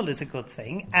principle is a good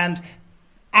thing, and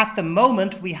at the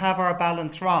moment we have our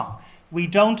balance wrong. We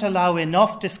don't allow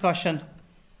enough discussion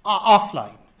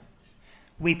offline.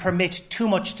 we permit too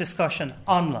much discussion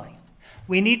online.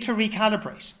 We need to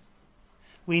recalibrate.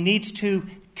 We need to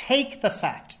take the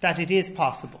fact that it is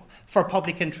possible for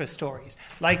public interest stories,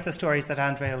 like the stories that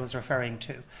Andrea was referring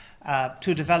to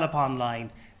develop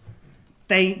online.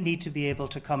 They need to be able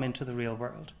to come into the real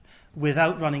world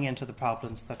without running into the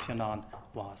problems that Fionn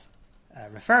was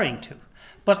referring to.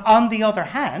 But on the other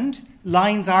hand,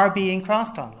 lines are being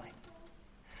crossed online.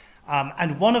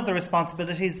 And one of the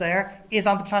responsibilities there is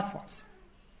on the platforms.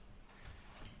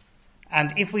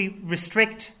 And if we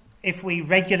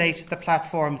regulate the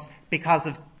platforms because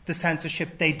of the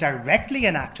censorship they directly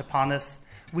enact upon us,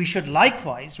 we should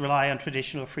likewise rely on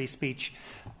traditional free speech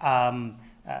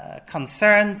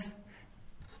concerns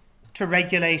to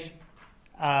regulate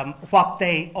what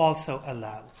they also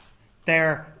allow.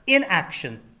 Their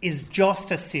inaction is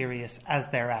just as serious as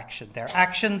their action. Their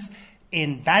actions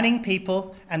in banning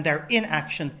people and their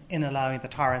inaction in allowing the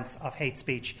torrents of hate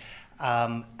speech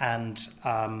and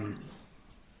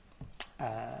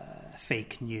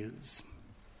fake news.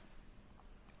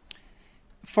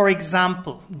 For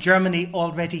example, Germany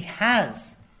already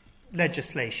has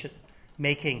legislation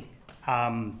making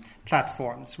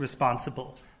platforms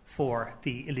responsible for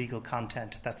the illegal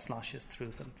content that sloshes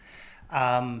through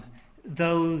them.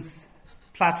 Those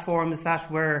platforms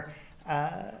that were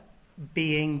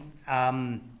being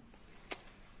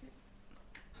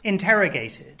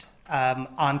interrogated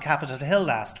on Capitol Hill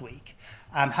last week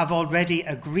have already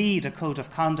agreed a code of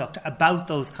conduct about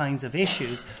those kinds of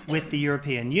issues with the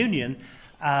European Union,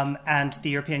 and the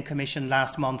European Commission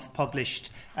last month published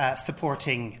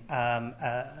supporting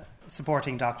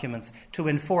documents to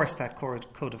enforce that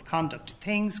code of conduct.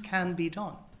 Things can be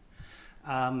done.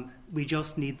 We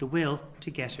just need the will to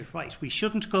get it right. We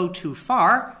shouldn't go too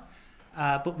far,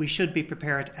 but we should be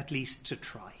prepared at least to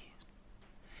try.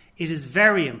 It is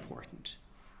very important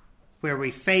where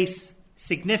we face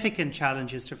significant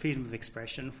challenges to freedom of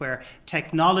expression, where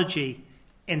technology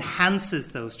enhances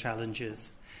those challenges,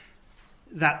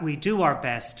 that we do our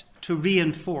best to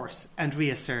reinforce and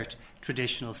reassert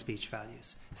traditional speech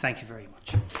values. Thank you very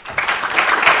much.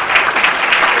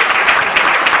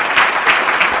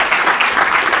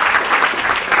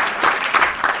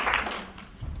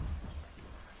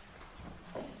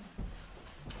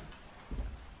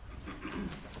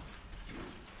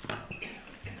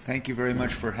 Thank you very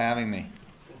much for having me.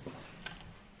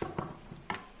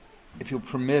 If you'll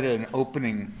permit an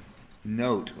opening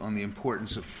note on the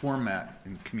importance of format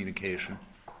in communication,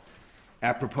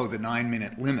 apropos the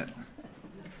 9-minute limit.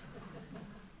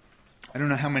 I don't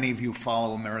know how many of you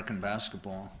follow American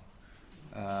basketball.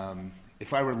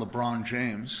 If I were LeBron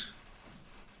James,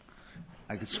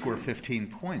 I could score 15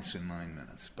 points in 9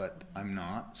 minutes, but I'm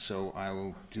not, so I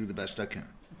will do the best I can.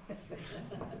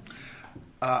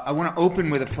 I want to open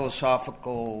with a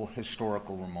philosophical,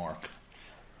 historical remark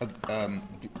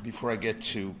before I get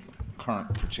to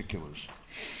current particulars.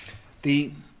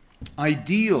 The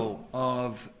ideal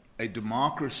of a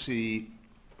democracy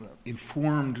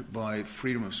informed by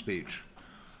freedom of speech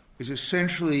is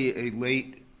essentially a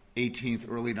late 18th,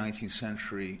 early 19th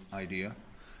century idea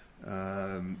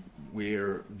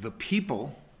where the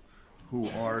people who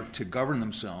are to govern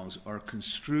themselves are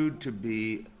construed to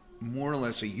be more or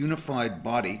less a unified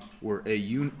body, or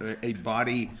a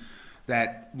body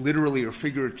that literally or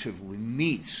figuratively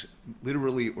meets,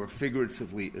 literally or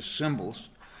figuratively assembles.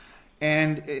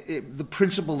 And the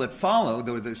principle that followed,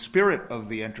 or the spirit of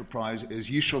the enterprise, is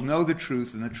you shall know the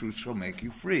truth and the truth shall make you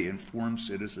free. Informed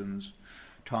citizens,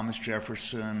 Thomas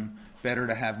Jefferson, better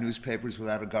to have newspapers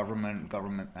without a government,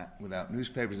 government without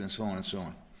newspapers, and so on and so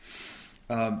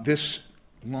on. This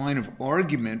line of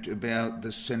argument about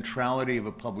the centrality of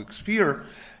a public sphere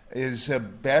is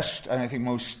best, and I think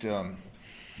most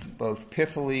both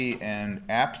pithily and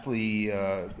aptly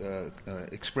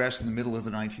expressed in the middle of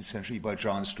the 19th century by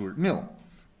John Stuart Mill,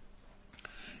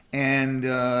 and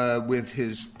with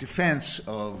his defense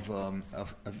of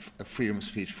freedom of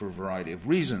speech for a variety of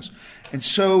reasons. And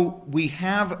so we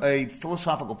have a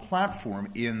philosophical platform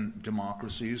in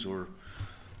democracies, or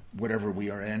whatever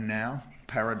we are in now,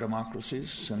 parademocracies,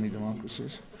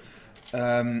 semi-democracies.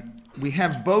 We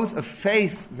have both a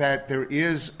faith that there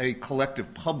is a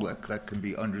collective public that can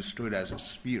be understood as a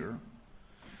sphere,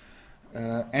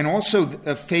 and also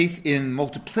a faith in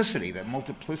multiplicity, that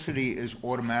multiplicity is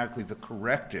automatically the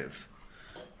corrective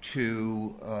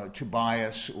to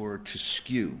bias or to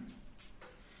skew.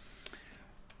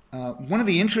 One of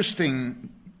the interesting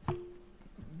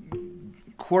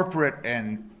corporate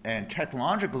and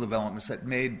technological developments that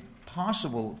made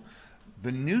possible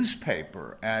the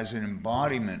newspaper as an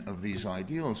embodiment of these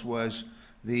ideals was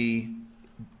the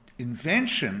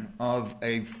invention of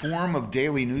a form of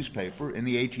daily newspaper in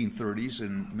the 1830s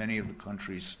in many of the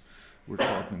countries we're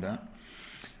talking about,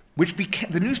 which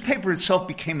the newspaper itself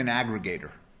became an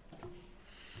aggregator.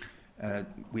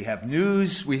 We have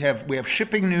news, we have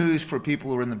shipping news for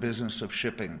people who are in the business of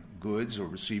shipping goods or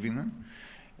receiving them.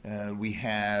 We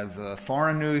have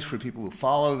foreign news for people who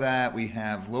follow that. We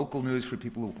have local news for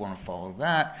people who want to follow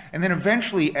that. And then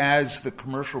eventually, as the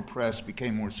commercial press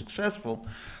became more successful,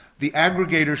 the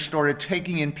aggregators started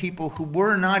taking in people who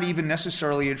were not even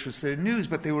necessarily interested in news,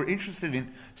 but they were interested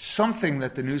in something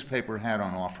that the newspaper had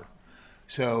on offer.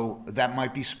 So that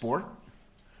might be sport.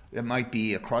 It might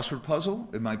be a crossword puzzle.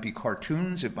 It might be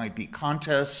cartoons. It might be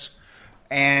contests,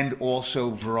 and also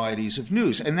varieties of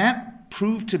news. And that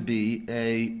proved to be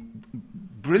a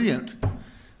brilliant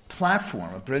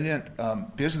platform, a brilliant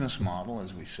business model,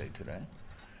 as we say today,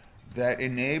 that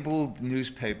enabled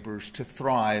newspapers to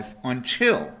thrive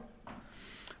until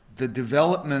the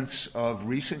developments of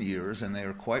recent years, and they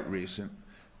are quite recent,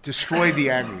 destroyed the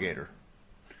aggregator,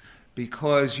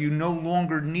 because you no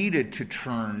longer needed to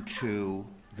turn to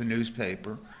the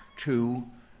newspaper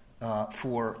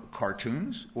for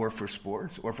cartoons or for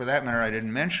sports, or for that matter, I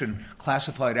didn't mention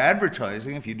classified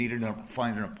advertising. If you needed to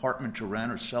find an apartment to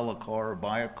rent or sell a car or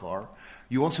buy a car,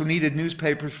 you also needed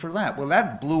newspapers for that. Well,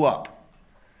 that blew up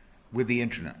with the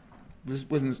internet. This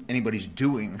wasn't anybody's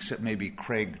doing, except maybe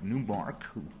Craig Newmark,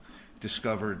 who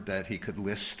discovered that he could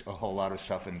list a whole lot of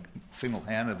stuff and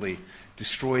single-handedly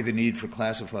destroy the need for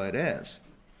classified ads.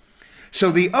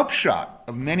 So the upshot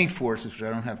of many forces, which I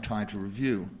don't have time to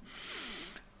review,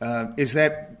 is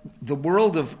that the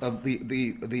world of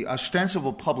the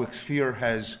ostensible public sphere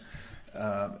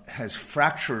has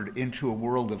fractured into a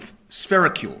world of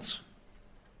spherules.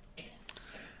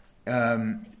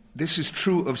 This is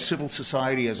true of civil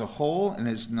society as a whole, and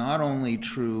is not only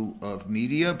true of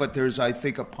media, but there's, I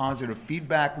think, a positive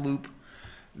feedback loop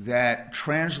that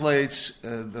translates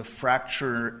the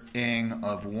fracturing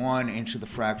of one into the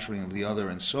fracturing of the other,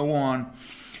 and so on.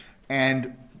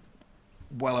 And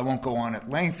while I won't go on at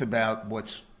length about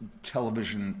what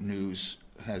television news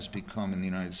has become in the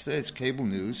United States, cable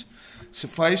news,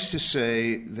 suffice to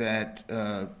say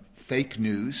that fake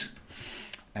news,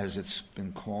 as it's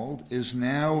been called, is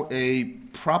now a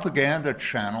propaganda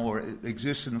channel, or it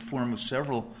exists in the form of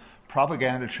several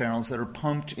propaganda channels that are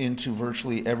pumped into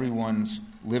virtually everyone's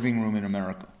living room in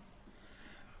America.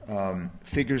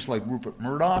 Figures like Rupert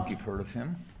Murdoch, you've heard of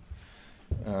him.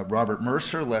 Robert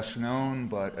Mercer, less known,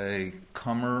 but a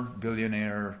comer,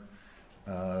 billionaire,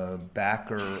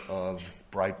 backer of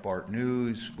Breitbart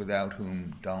News, without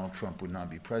whom Donald Trump would not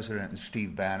be president, and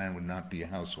Steve Bannon would not be a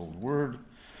household word.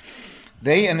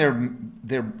 They and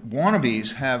their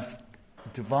wannabes have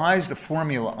devised a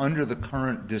formula under the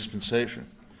current dispensation,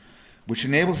 which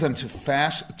enables them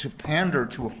to pander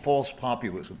to a false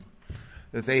populism,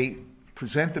 that they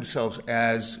present themselves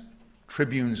as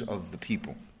tribunes of the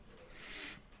people.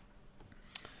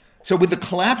 So with the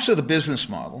collapse of the business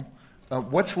model,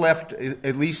 what's left,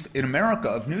 at least in America,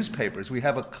 of newspapers? We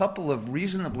have a couple of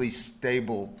reasonably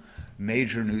stable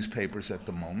major newspapers at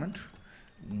the moment.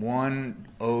 One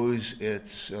owes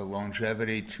its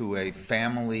longevity to a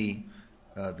family,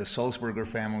 the Sulzberger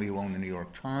family, who own the New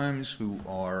York Times, who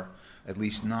are at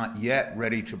least not yet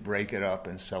ready to break it up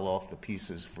and sell off the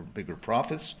pieces for bigger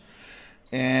profits.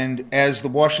 And as the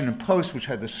Washington Post, which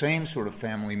had the same sort of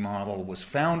family model, was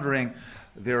foundering,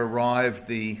 there arrived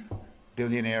the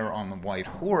billionaire on the white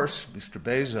horse, Mr.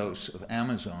 Bezos of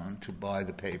Amazon, to buy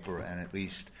the paper and, at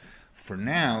least for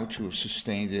now, to have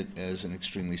sustained it as an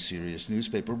extremely serious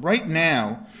newspaper. Right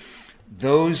now,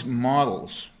 those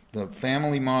models, the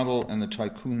family model and the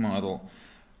tycoon model,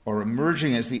 are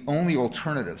emerging as the only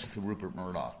alternatives to Rupert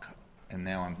Murdoch. And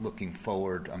now I'm looking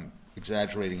forward. I'm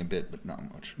exaggerating a bit, but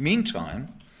not much.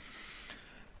 Meantime,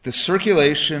 the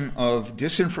circulation of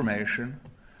disinformation,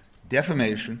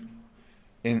 defamation,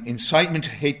 and incitement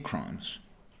to hate crimes,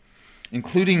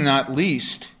 including not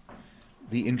least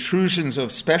the intrusions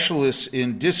of specialists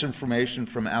in disinformation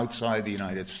from outside the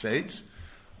United States.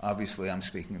 Obviously, I'm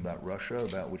speaking about Russia,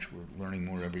 about which we're learning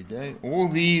more every day. All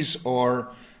these are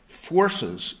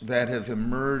forces that have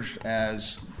emerged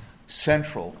as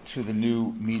central to the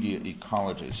new media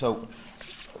ecology. So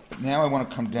now I want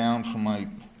to come down from my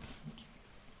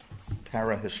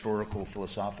para-historical,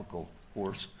 philosophical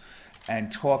horse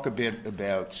and talk a bit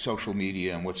about social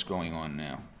media and what's going on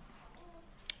now.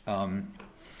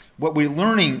 What we're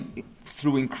learning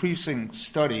through increasing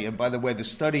study, and by the way, the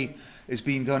study is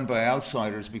being done by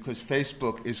outsiders because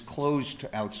Facebook is closed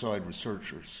to outside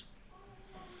researchers.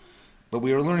 But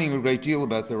we are learning a great deal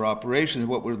about their operations.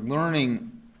 What we're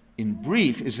learning in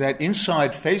brief, is that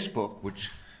inside Facebook, which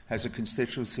has a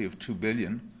constituency of 2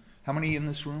 billion, how many in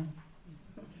this room?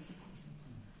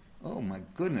 Oh my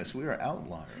goodness, we are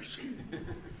outliers.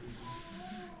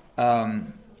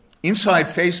 Inside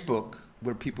Facebook,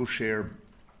 where people share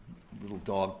little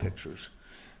dog pictures,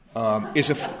 it's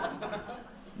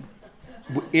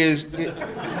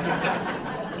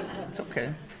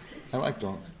okay. I like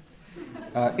dogs.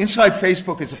 Inside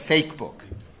Facebook is a fake book.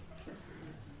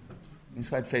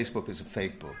 Inside Facebook is a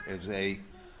fake book. It's a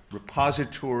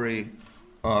repository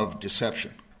of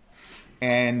deception.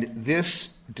 And this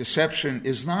deception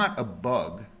is not a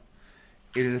bug.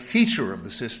 It is a feature of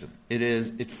the system.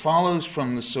 It follows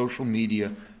from the social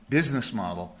media business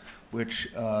model, which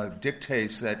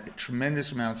dictates that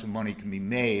tremendous amounts of money can be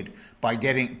made by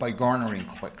garnering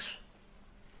clicks.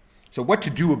 So what to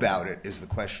do about it is the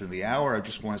question of the hour. I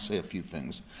just want to say a few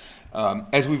things.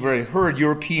 As we've already heard,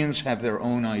 Europeans have their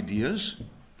own ideas,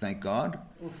 thank God.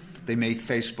 They make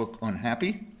Facebook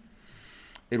unhappy.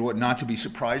 It ought not to be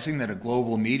surprising that a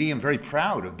global medium, very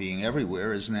proud of being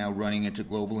everywhere, is now running into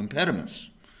global impediments.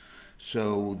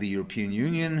 So the European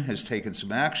Union has taken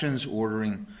some actions,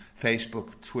 ordering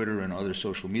Facebook, Twitter, and other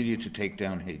social media to take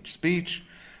down hate speech.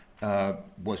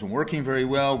 Wasn't working very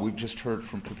well. We've just heard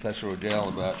from Professor Odell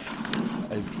about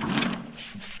a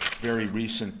very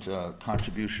recent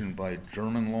contribution by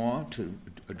German law to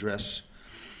address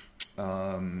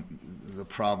the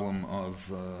problem of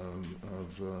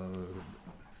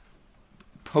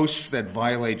posts that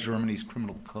violate Germany's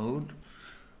criminal code,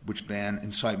 which ban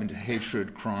incitement to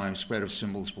hatred, crime, spread of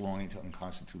symbols belonging to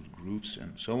unconstituted groups,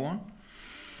 and so on.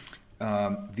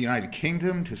 The United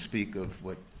Kingdom, to speak of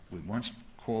what we once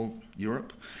called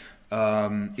Europe,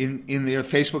 in there,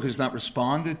 Facebook has not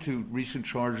responded to recent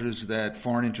charges that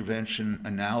foreign intervention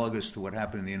analogous to what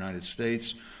happened in the United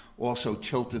States also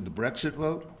tilted the Brexit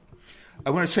vote. I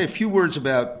want to say a few words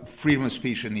about freedom of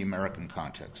speech in the American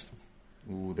context.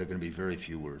 Ooh, there are going to be very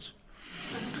few words.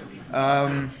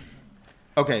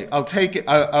 Okay,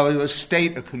 I'll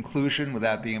state a conclusion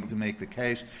without being able to make the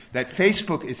case that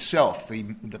Facebook itself,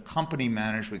 the company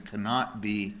management, cannot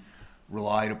be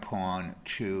relied upon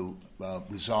to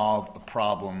resolve a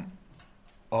problem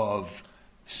of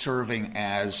serving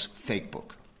as fake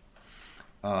book.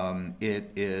 It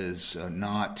is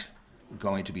not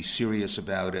going to be serious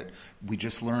about it. We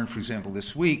just learned, for example,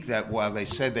 this week that while they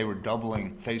said they were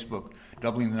doubling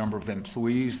the number of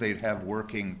employees they'd have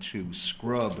working to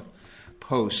scrub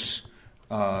posts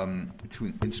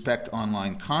to inspect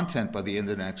online content by the end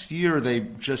of next year, they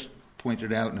just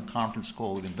pointed out in a conference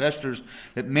call with investors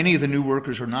that many of the new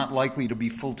workers are not likely to be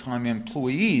full-time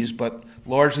employees, but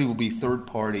largely will be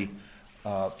third-party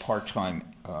part-time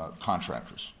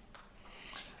contractors.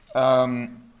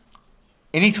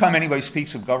 Anytime anybody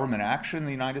speaks of government action in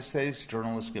the United States,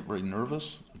 journalists get very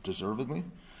nervous, deservedly.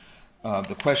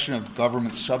 The question of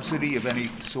government subsidy of any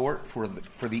sort for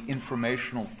the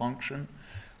informational function,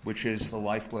 which is the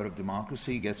lifeblood of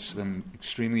democracy, gets them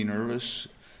extremely nervous.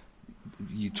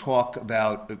 When you talk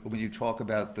about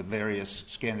the various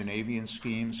Scandinavian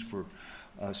schemes for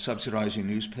subsidizing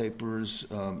newspapers,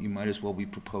 you might as well be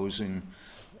proposing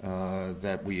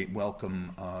that we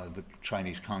welcome the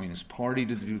Chinese Communist Party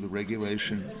to do the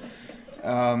regulation.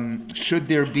 Should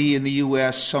there be in the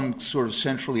U.S. some sort of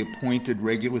centrally appointed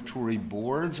regulatory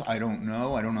boards? I don't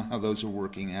know. I don't know how those are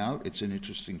working out. It's an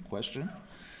interesting question.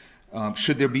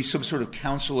 Should there be some sort of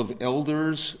council of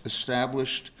elders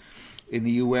established in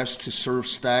the U.S. to serve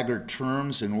staggered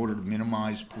terms in order to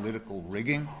minimize political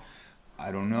rigging?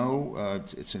 I don't know.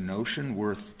 It's a notion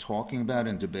worth talking about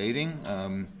and debating.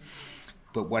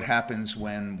 But what happens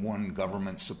when when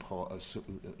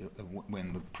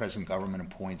the present government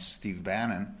appoints Steve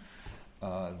Bannon,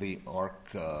 the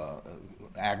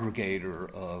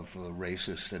aggregator of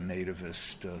racist and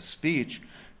nativist speech,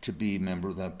 to be a member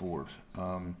of that board?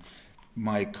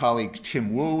 My colleague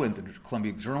Tim Wu at the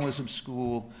Columbia Journalism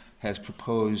School has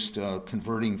proposed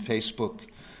converting Facebook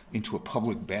into a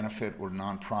public benefit or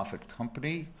nonprofit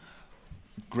company.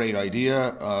 Great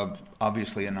idea.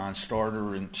 Obviously a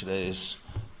non-starter in today's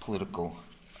political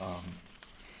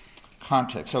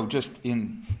context. So just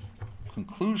in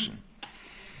conclusion,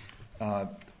 the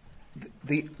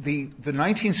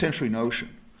 19th century notion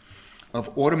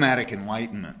of automatic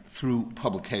enlightenment through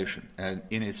publication and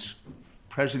in its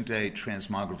present-day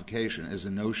transmogrification is a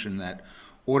notion that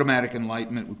automatic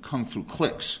enlightenment would come through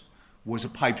clicks was a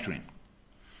pipe dream.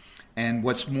 And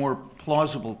what's more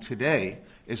plausible today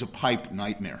is a pipe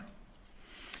nightmare.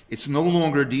 It's no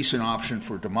longer a decent option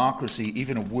for democracy,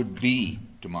 even a would-be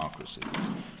democracy,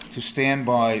 to stand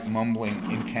by mumbling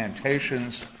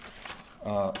incantations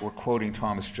or quoting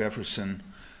Thomas Jefferson,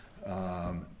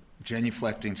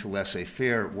 genuflecting to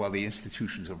laissez-faire while the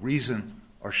institutions of reason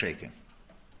are shaking.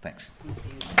 Thanks.